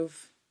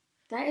prove.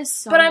 That is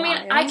so. But I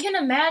mean, I can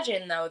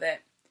imagine though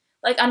that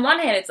like on one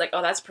hand it's like,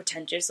 oh, that's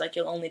pretentious, like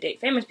you'll only date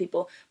famous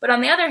people. But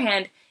on the other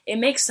hand, it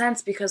makes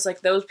sense because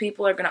like those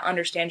people are going to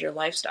understand your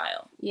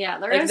lifestyle. Yeah,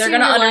 they're going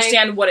to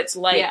understand what it's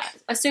like. Yeah,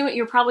 assume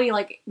you're probably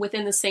like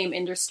within the same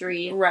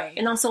industry, right?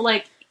 And also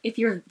like if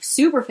you're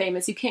super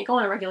famous, you can't go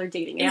on a regular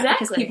dating app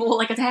because people will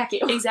like attack you.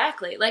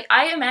 Exactly. Like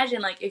I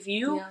imagine like if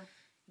you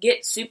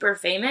get super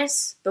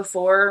famous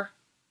before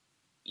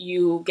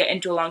you get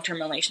into a long-term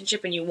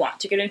relationship and you want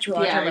to get into a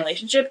long-term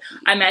relationship,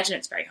 I imagine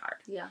it's very hard.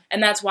 Yeah.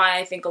 And that's why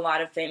I think a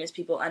lot of famous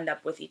people end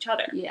up with each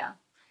other. Yeah.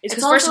 It's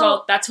because, first of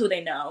all, that's who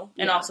they know,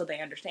 and also they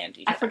understand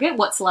each other. I forget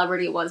what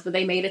celebrity it was, but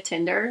they made a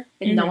Tinder,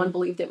 and no one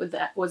believed it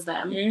was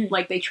them.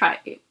 Like, they tried.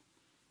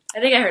 I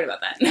think I heard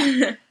about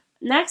that.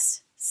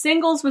 Next,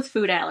 singles with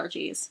food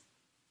allergies.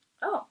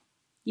 Oh.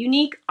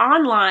 Unique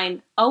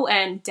online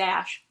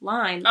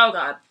ON-line. Oh,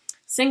 God.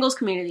 Singles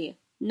community.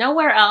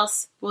 Nowhere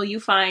else will you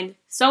find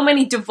so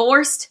many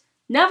divorced,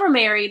 never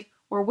married,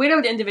 or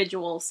widowed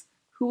individuals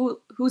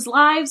whose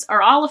lives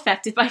are all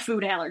affected by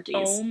food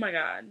allergies. Oh, my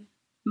God.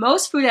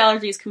 Most food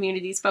allergies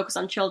communities focus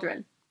on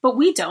children, but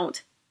we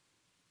don't.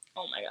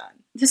 Oh my god.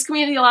 This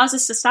community allows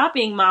us to stop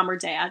being mom or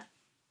dad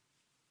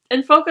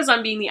and focus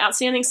on being the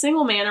outstanding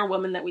single man or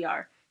woman that we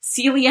are.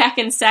 Celiac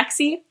and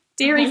sexy,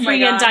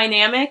 dairy-free and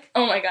dynamic.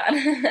 Oh my god.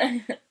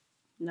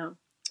 No.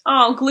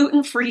 Oh,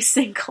 gluten-free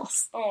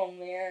singles. Oh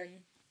man.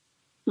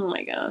 Oh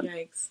my god.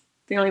 Yikes.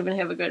 They don't even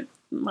have a good...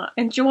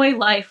 Enjoy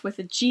life with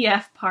a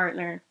GF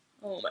partner.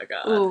 Oh my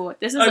god. Ooh,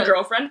 this is a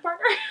girlfriend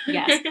partner?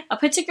 Yes. A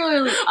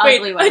particularly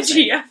ugly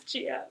website. A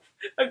GF.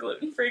 A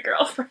gluten-free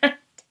girlfriend.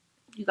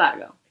 You gotta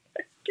go.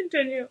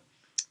 Continue.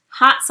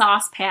 Hot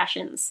Sauce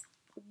Passions.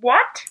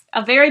 What?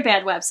 A very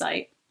bad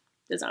website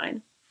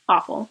design.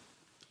 Awful.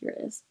 Here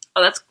it is.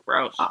 Oh, that's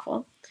gross.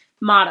 Awful.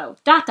 Motto. ...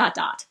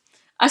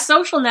 A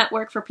social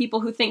network for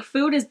people who think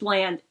food is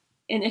bland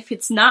and if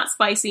it's not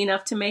spicy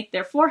enough to make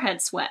their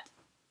forehead sweat.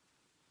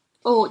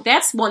 Oh,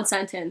 that's one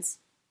sentence.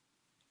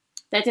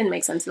 That didn't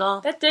make sense at all.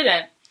 That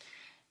didn't.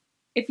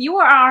 If you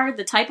are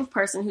the type of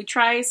person who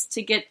tries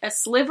to get a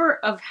sliver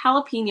of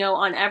jalapeno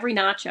on every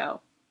nacho,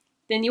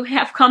 then you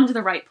have come to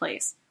the right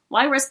place.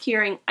 Why risk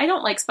hearing, I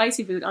don't like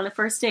spicy food on a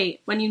first date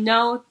when you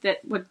know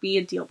that would be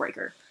a deal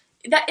breaker?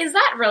 Is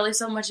that really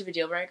so much of a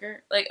deal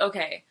breaker? Like,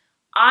 okay,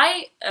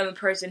 I am a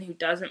person who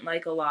doesn't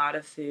like a lot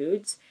of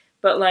foods,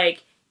 but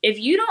like, if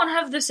you don't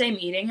have the same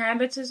eating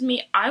habits as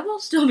me, I will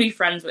still be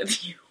friends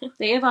with you.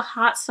 They have a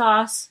hot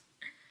sauce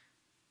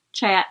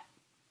chat.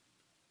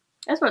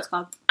 That's what it's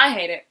called. I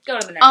hate it. Go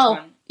to the next one.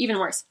 Oh, even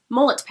worse.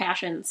 Mullet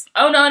passions.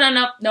 Oh, no,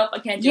 nope, I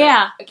can't do it.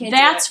 Yeah,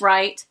 that's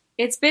right.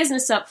 It's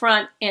business up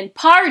front and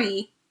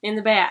party in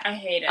the back. I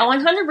hate it. A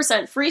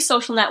 100% free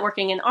social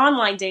networking and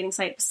online dating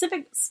site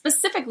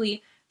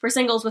specifically for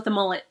singles with a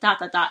mullet, ...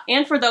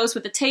 and for those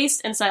with the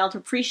taste and style to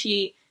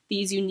appreciate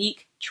these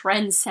unique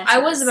trendsetters. I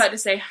was about to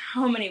say,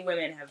 how many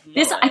women have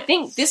mullets? I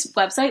think this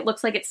website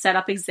looks like it's set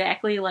up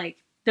exactly like,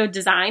 the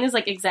design is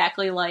like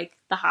exactly like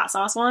the hot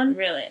sauce one.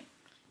 Really?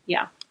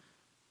 Yeah.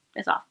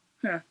 It's off.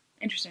 Huh.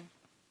 Interesting.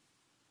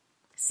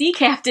 Sea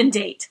Captain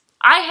Date.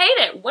 I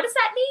hate it. What does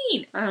that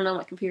mean? I don't know.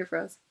 My computer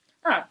froze.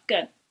 Oh,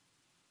 good.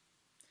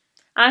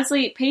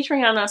 Honestly,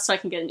 Patreon us so I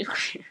can get a new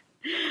computer.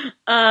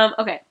 Okay. I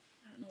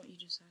don't know what you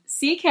just said.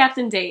 Sea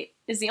Captain Date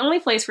is the only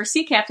place for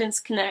sea captains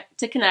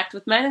to connect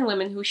with men and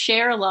women who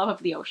share a love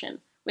of the ocean.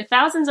 With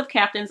thousands of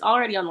captains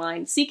already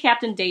online,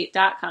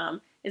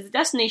 SeaCaptainDate.com is a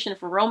destination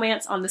for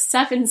romance on the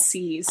 7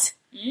 seas.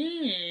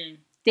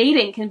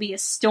 Dating can be a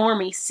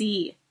stormy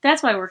sea.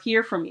 That's why we're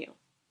here for you.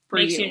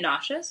 Makes you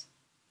nauseous?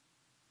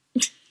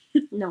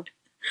 No.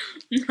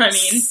 I mean...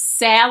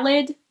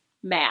 Salad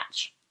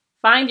match.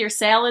 Find your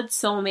salad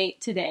soulmate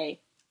today.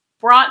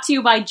 Brought to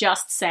you by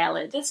Just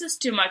Salad. This is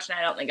too much and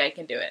I don't think I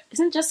can do it.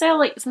 Isn't Just Salad,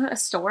 like, isn't that a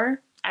store?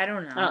 I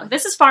don't know. Oh,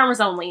 this is Farmers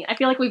Only. I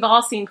feel like we've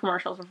all seen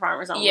commercials for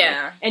Farmers Only.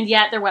 Yeah. And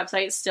yet their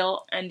website is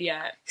still... And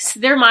yet.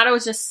 Their motto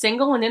is just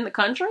single and in the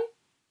country?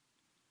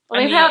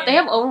 Well, they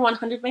have over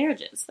 100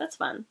 marriages. That's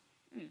fun.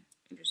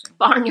 Interesting.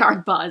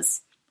 Barnyard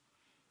Buzz.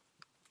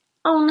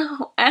 Oh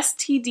no.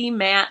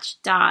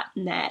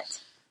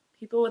 STDmatch.net.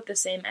 People with the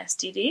same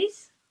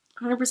STDs?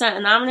 100%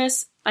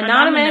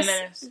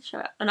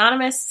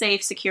 anonymous,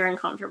 safe, secure, and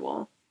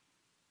comfortable.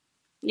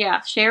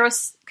 Yeah,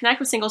 connect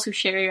with singles who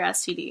share your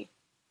STD.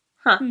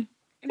 Huh.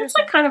 That's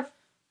like kind of...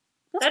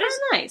 That is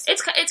nice.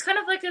 It's kind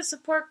of like a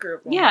support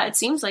group. Almost. Yeah, it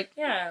seems like...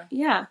 Yeah.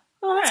 Yeah.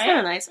 Oh, that's kind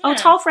of nice. Yeah. Oh,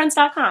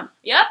 tallfriends.com.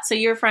 Yep. So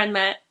your friend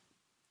met...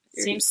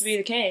 Seems to be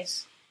the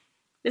case.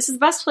 This is the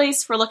best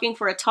place for looking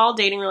for a tall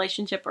dating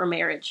relationship or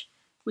marriage.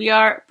 We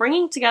are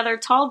bringing together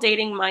tall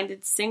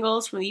dating-minded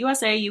singles from the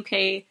USA,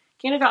 UK,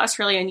 Canada,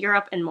 Australia, and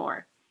Europe, and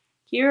more.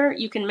 Here,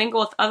 you can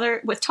mingle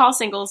with tall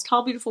singles,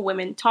 tall beautiful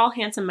women, tall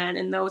handsome men,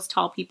 and those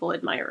tall people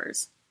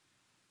admirers.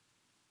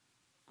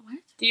 What?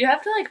 Do you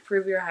have to, like,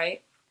 prove your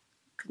height?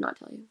 Could not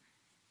tell you.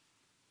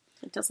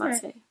 It does not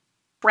say.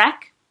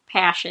 Breck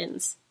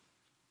Passions.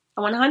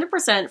 A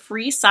 100%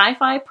 free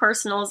sci-fi,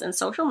 personals, and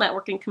social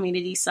networking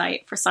community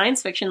site for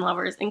science fiction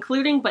lovers,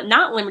 including, but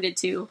not limited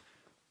to,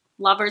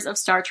 lovers of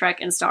Star Trek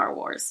and Star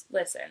Wars.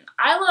 Listen,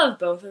 I love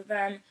both of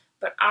them,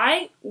 but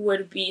I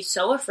would be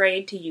so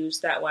afraid to use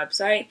that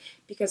website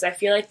because I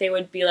feel like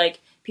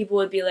people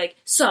would be like,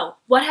 so,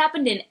 what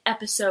happened in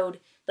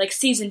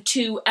season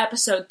 2,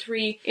 episode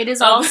 3? It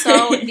is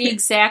also the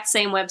exact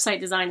same website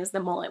design as the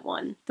mullet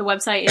one. The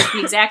website is the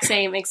exact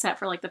same, except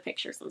for, like, the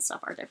pictures and stuff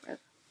are different.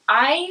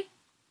 I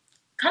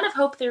kind of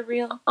hope they're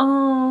real.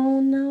 Oh,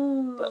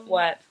 no. But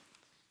what?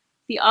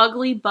 The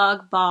Ugly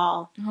Bug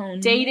Ball. Oh,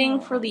 Dating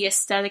no. for the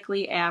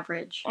aesthetically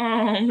average.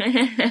 Oh,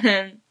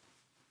 man.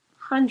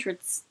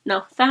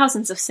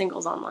 Thousands of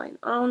singles online.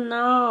 Oh,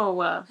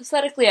 no.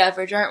 Aesthetically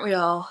average, aren't we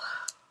all?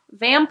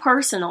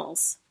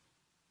 Vampersonals.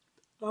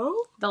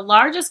 Oh? The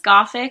largest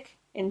gothic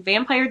and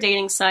vampire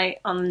dating site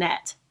on the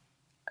net.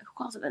 Who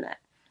calls it the net?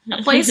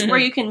 A place where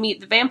you can meet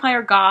the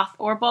vampire goth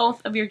or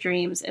both of your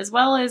dreams, as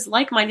well as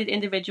like-minded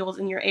individuals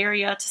in your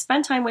area to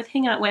spend time with,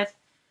 hang out with,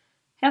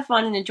 have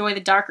fun, and enjoy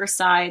the darker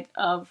side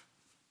of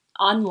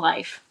on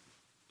life.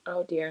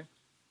 Oh, dear.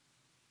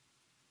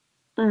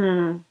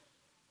 And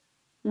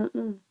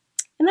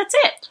that's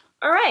it.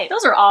 All right.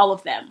 Those are all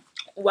of them.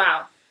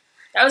 Wow.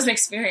 That was an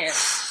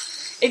experience.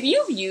 If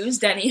you've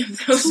used any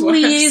of those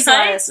please websites,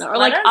 let us know. Or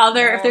like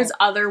if there's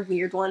other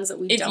weird ones that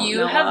we don't know. If you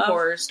have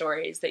horror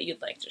stories that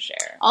you'd like to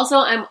share. Also,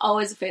 I'm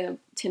always a fan of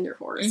Tinder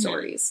horror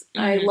stories.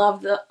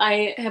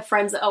 I have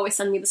friends that always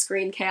send me the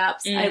screen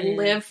caps. I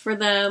live for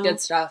them. Good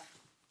stuff.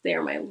 They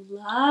are my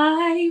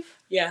life.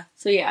 Yeah.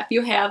 So yeah, if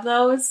you have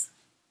those,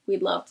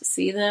 we'd love to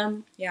see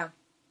them. Yeah.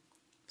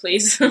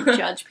 Please.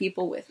 Judge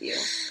people with you.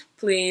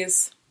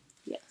 Please.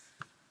 Yes.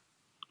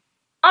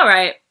 All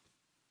right.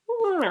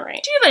 All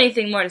right. Do you have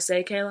anything more to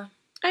say, Kayla?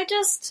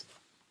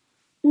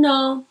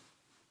 No.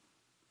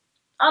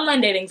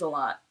 Online dating's a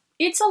lot.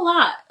 It's a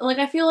lot. Like,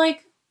 I feel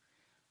like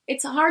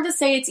it's hard to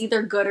say it's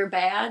either good or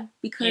bad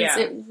because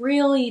it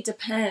really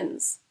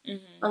depends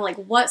on, like,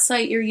 what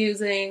site you're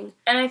using.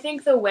 And I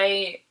think the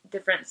way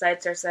different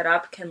sites are set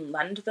up can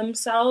lend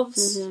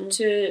themselves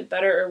to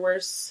better or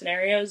worse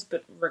scenarios,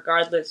 but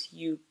regardless,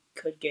 you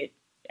could get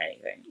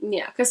anything.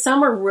 Yeah, because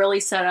some are really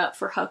set up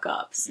for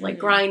hookups. Like,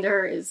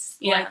 Grindr is,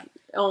 like,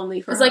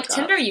 only for hookups. Like,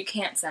 Tinder, you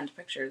can't send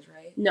pictures,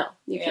 right? No,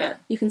 you can't.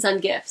 You can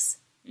send GIFs,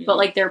 but,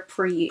 like, they're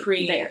pre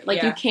there.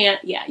 Like, you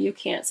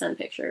can't send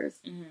pictures.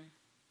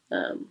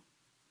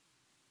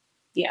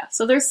 Yeah,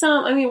 so there's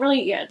some, I mean,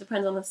 really, it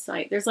depends on the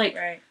site. There's, like,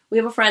 we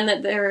have a friend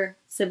that their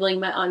sibling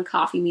met on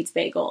Coffee Meets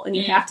Bagel, and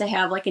you have to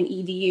have, like, an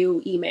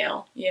EDU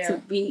email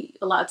to be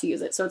allowed to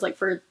use it. So it's, like,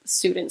 for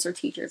students or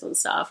teachers and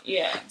stuff.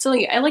 Yeah. So,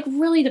 yeah, it, like,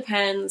 really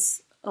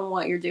depends on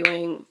what you're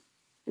doing.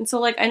 And so,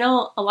 like, I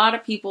know a lot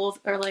of people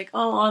are like,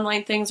 oh,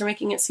 online things are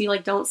making it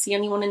like, don't see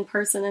anyone in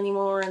person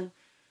anymore, and...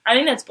 I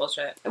think that's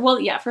bullshit. Well,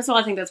 yeah, first of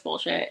all, I think that's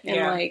bullshit.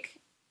 And, like,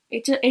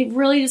 it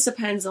really just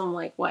depends on,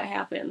 like, what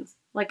happens.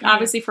 Like,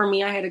 obviously, for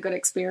me, I had a good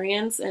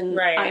experience,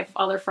 and I have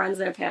other friends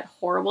that have had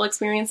horrible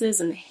experiences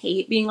and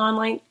hate being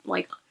online,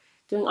 like,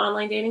 doing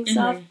online dating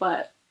stuff,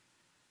 but,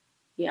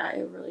 yeah,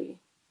 it really...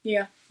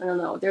 Yeah. I don't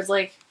know. There's,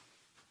 like,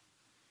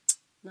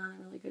 not a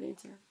really good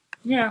answer.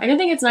 Yeah. I do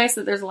think it's nice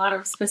that there's a lot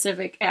of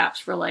specific apps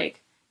for,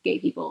 like, gay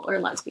people or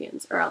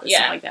lesbians or other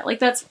stuff like that. Like,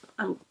 that's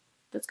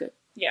good.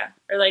 Yeah.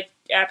 Or, like,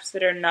 apps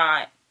that are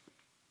not...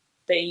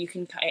 that you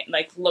can,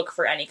 like, look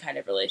for any kind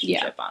of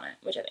relationship on it,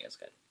 which I think is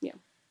good. Yeah.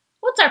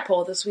 What's our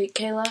poll this week,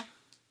 Kayla?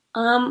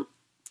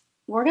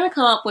 We're going to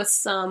come up with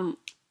some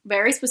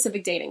very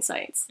specific dating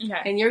sites. Okay.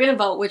 And you're going to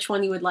vote which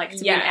one you would like to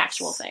be an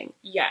actual thing.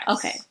 Yes.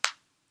 Okay.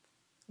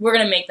 We're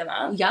going to make them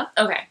up? Yep.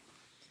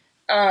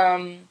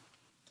 Okay.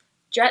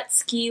 Jet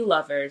ski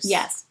lovers.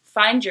 Yes.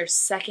 Find your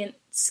second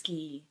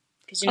ski.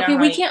 You know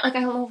we can't, like,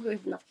 I don't know if we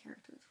have enough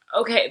characters.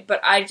 Okay,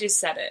 but I just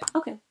said it.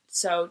 Okay.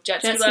 So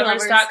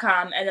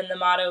jetskilovers.com, and then the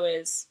motto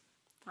is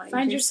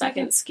find your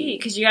second ski,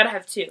 because you gotta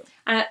have two.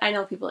 I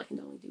know people that can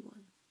only do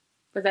one,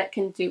 but that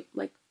can do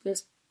like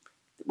this.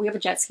 We have a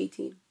jet ski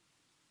team.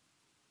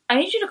 I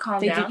need you to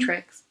calm down. They do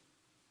tricks.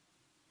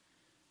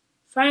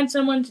 Find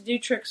someone to do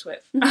tricks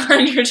with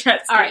on your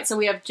jet ski. All right, so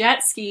we have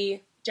jet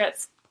ski. I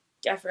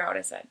forgot what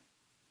I said.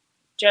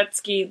 Jet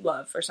ski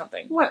love or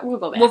something. We'll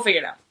go back. We'll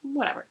figure it out.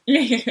 Whatever.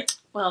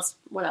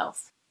 What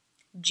else?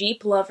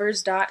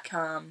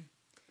 Jeeplovers.com.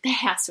 That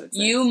has to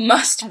exist. You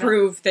must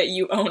prove that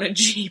you own a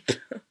Jeep.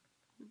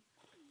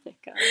 Thank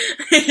God.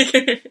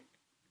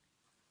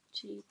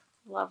 Jeep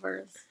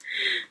lovers.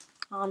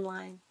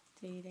 Online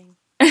dating.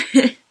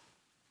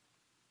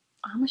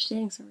 How much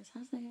dating service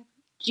has that happen?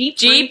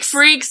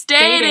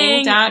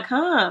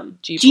 Jeepfreaksdating.com.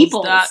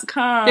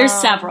 Jeeples.com. There's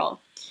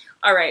several.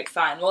 All right,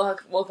 fine. We'll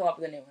come up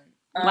with a new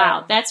one.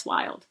 Wow, that's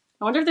wild.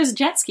 I wonder if there's a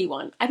jet ski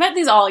one. I bet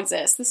these all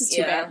exist. This is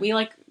too bad.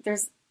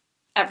 There's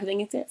everything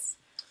exists.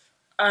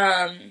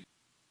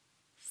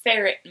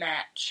 Ferret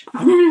match.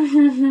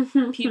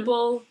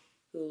 People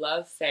who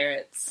love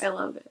ferrets. I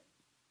love it.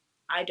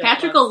 I don't.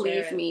 Patrick will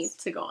leave me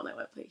to go on that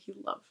website. He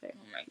loves ferrets.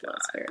 Oh my God.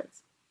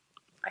 Ferrets.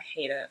 I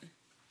hate it.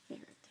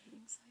 Ferret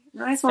dating site.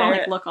 No, I just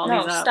want to look all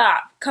these up.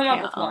 Stop. Come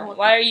up with one.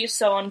 Why are you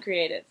so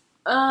uncreative?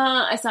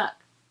 I suck.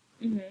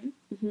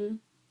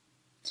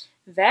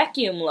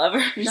 Vacuum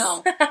lovers.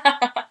 No.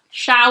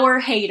 Shower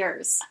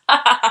haters.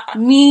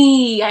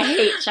 Me. I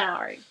hate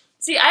showering.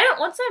 See, I don't.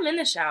 Once I'm in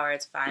the shower,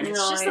 it's fine.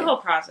 It's just the whole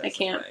process. I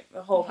can't.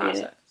 The whole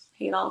process.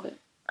 Hate all of it.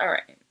 All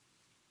right. Okay.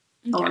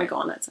 I want to go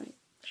on that site.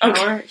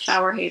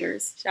 Shower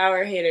haters.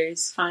 Shower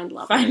haters. Find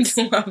lovers.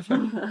 Find lovers.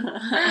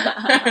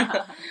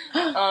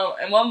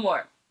 And one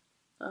more.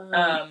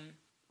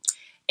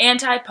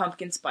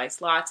 Anti-pumpkin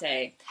spice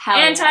latte.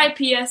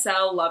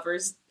 Anti-PSL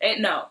lovers.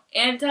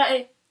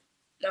 Okay.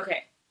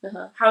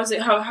 How's it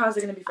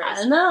going to be phrased? I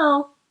don't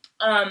know.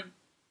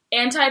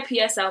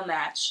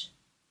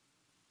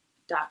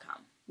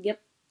 Anti-PSL-match.com. Yep.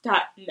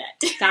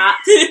 .net.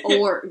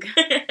 .org.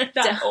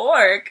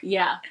 .org?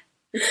 Yeah.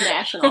 It's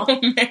national. Oh,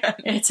 man.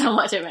 It's how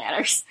much it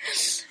matters.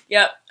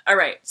 Yep. All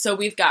right. So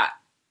we've got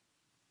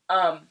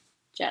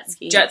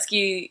jet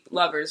ski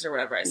lovers or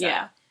whatever I said.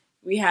 Yeah.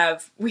 We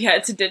had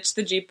to ditch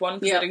the Jeep one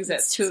because it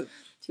exists. It's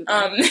too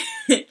bad.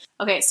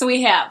 Okay, so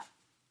we have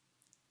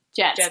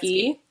jet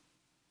ski,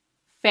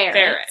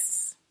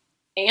 ferrets,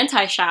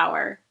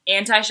 anti-shower,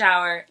 and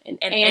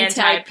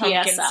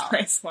anti-pumpkin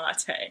spice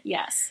latte.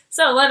 Yes.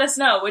 So let us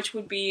know which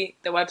would be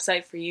the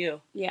website for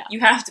you. Yeah. You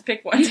have to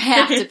pick one. You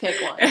have to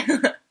pick one.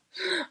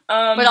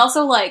 But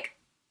also,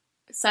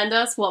 send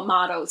us what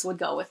mottos would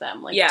go with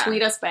them.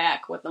 Tweet us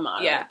back what the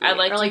motto would be. I'd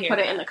like to hear put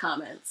that. it in the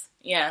comments.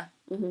 Yeah.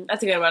 Mm-hmm.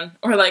 That's a good one.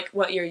 Or,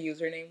 what your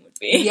username would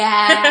be.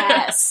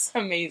 Yes.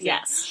 Amazing.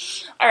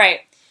 Yes. All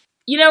right.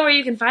 You know where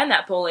you can find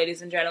that poll,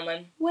 ladies and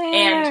gentlemen. Where?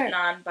 And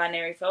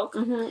non-binary folk.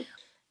 Mm-hmm.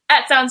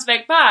 At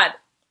SoundsFakePod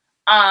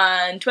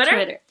on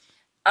Twitter.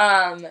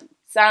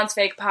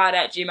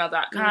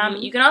 SoundsFakePod@gmail.com.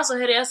 Mm-hmm. You can also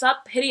hit us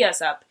up.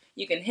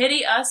 You can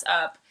hit us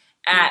up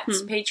at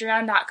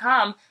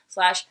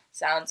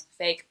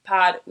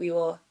patreon.com/SoundsFakePod. We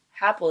will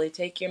happily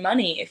take your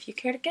money if you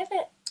care to give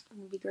it. It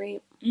would be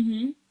great.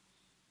 Mm-hmm.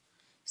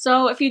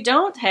 So if you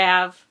don't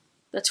have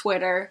the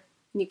Twitter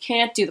and you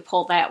can't do the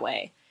poll that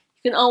way,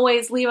 you can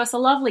always leave us a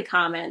lovely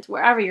comment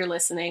wherever you're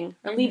listening,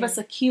 or leave us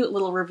a cute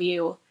little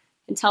review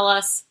and tell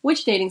us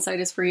which dating site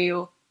is for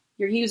you,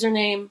 your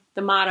username,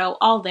 the motto,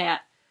 all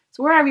that.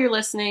 So wherever you're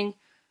listening,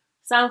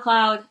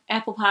 SoundCloud,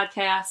 Apple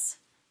Podcasts,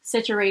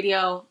 Stitcher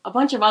Radio, a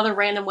bunch of other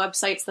random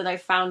websites that I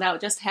found out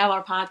just have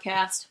our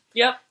podcast.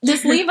 Yep.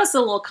 Just leave us a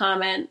little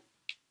comment.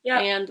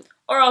 Yeah.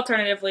 Or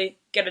alternatively,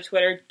 get a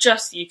Twitter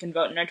just so you can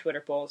vote in our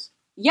Twitter polls.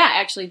 Yeah,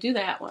 actually do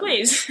that one.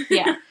 Please.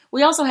 Yeah.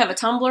 We also have a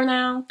Tumblr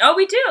now. Oh,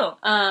 we do.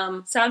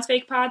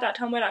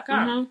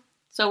 Soundsfakepod.tumblr.com. Mm-hmm.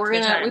 So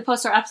we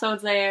post our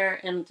episodes there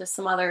and just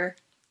some other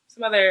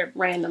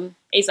random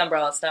Ace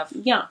Umbrella stuff.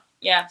 Yeah.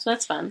 Yeah. So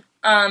that's fun.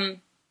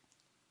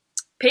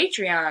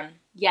 Patreon.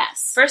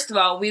 Yes. First of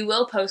all, we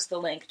will post the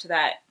link to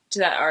that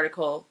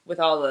article with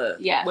all the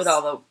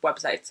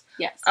websites.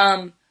 Yes.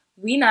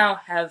 We now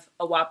have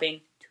a whopping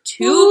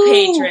 2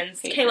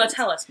 patrons. Kayla,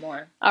 tell us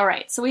more. All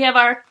right. So we have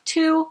our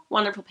 2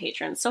 wonderful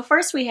patrons. So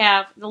first we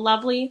have the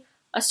lovely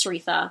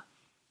Astritha,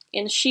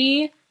 and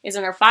she is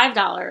in our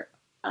 $5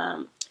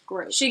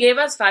 group. She gave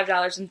us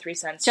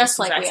 $5.03. Just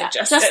like we asked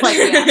for.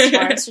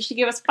 So she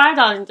gave us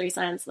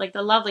 $5.03, like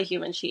the lovely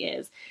human she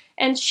is.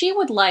 And she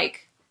would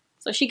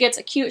so she gets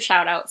a cute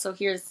shout out. So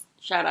here's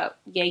shout out,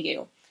 yay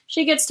you.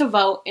 She gets to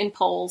vote in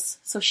polls.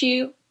 So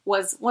she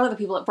was one of the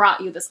people that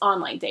brought you this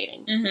online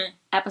dating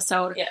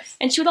episode. Yes.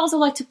 And she would also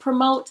like to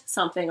promote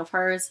something of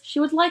hers. She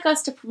would like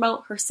us to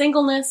promote her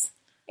singleness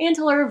and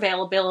her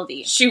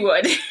availability. She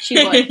would.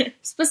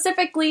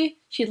 Specifically,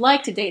 she'd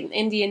like to date an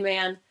Indian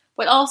man,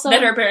 but also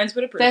that her parents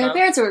would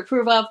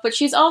approve of. But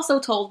she's also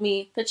told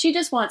me that she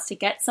just wants to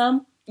get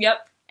some.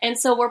 Yep. And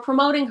so we're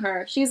promoting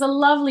her. She's a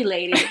lovely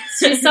lady.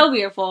 She's so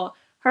beautiful.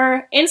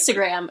 Her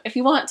Instagram, if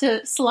you want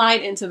to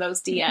slide into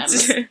those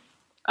DMs,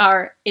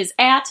 is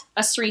at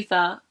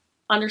Astritha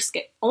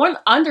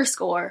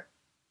underscore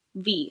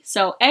V.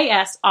 So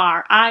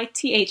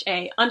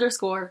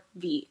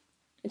ASRITHA_V.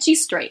 And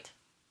she's straight.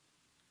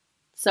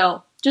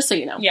 So, just so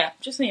you know. Yeah,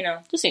 just so you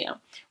know. Just so you know.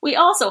 We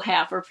also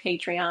have for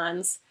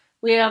Patreons,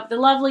 we have the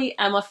lovely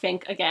Emma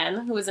Fink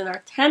again, who is in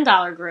our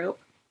 $10 group.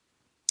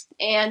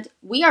 And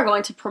we are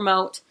going to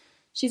promote,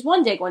 she's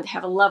one day going to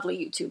have a lovely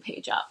YouTube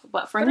page up.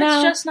 But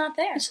now, it's just not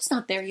there. It's just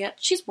not there yet.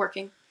 She's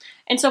working.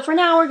 And so for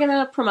now, we're going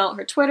to promote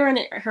her Twitter and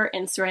her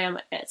Instagram.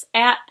 It's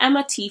at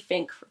Emma T.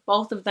 Fink for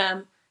both of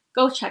them.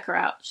 Go check her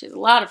out. She has a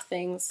lot of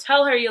things.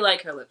 Tell her you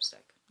like her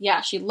lipstick.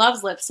 Yeah, she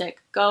loves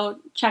lipstick. Go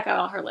check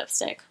out her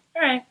lipstick.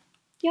 All right.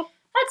 Yep.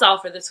 That's all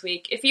for this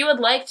week. If you would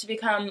like to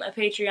become a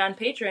Patreon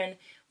patron,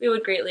 we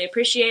would greatly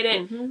appreciate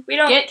it. Mm-hmm. We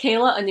don't get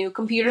Kayla a new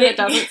computer that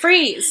doesn't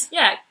freeze.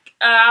 Yeah,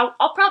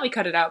 I'll probably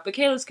cut it out, but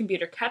Kayla's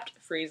computer kept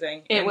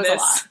freezing. It was a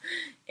lot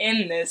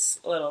in this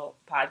little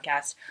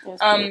podcast.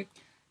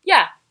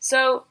 Yeah.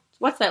 So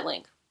what's that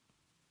link?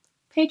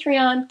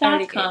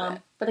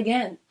 Patreon.com. But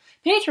again,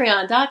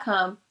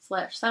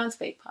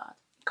 Patreon.com/SoundsFakePod.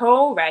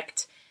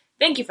 Correct.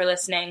 Thank you for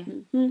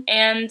listening. Mm-hmm.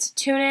 And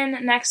tune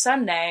in next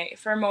Sunday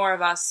for more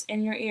of us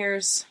in your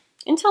ears.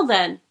 Until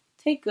then,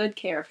 take good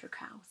care of your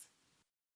cow.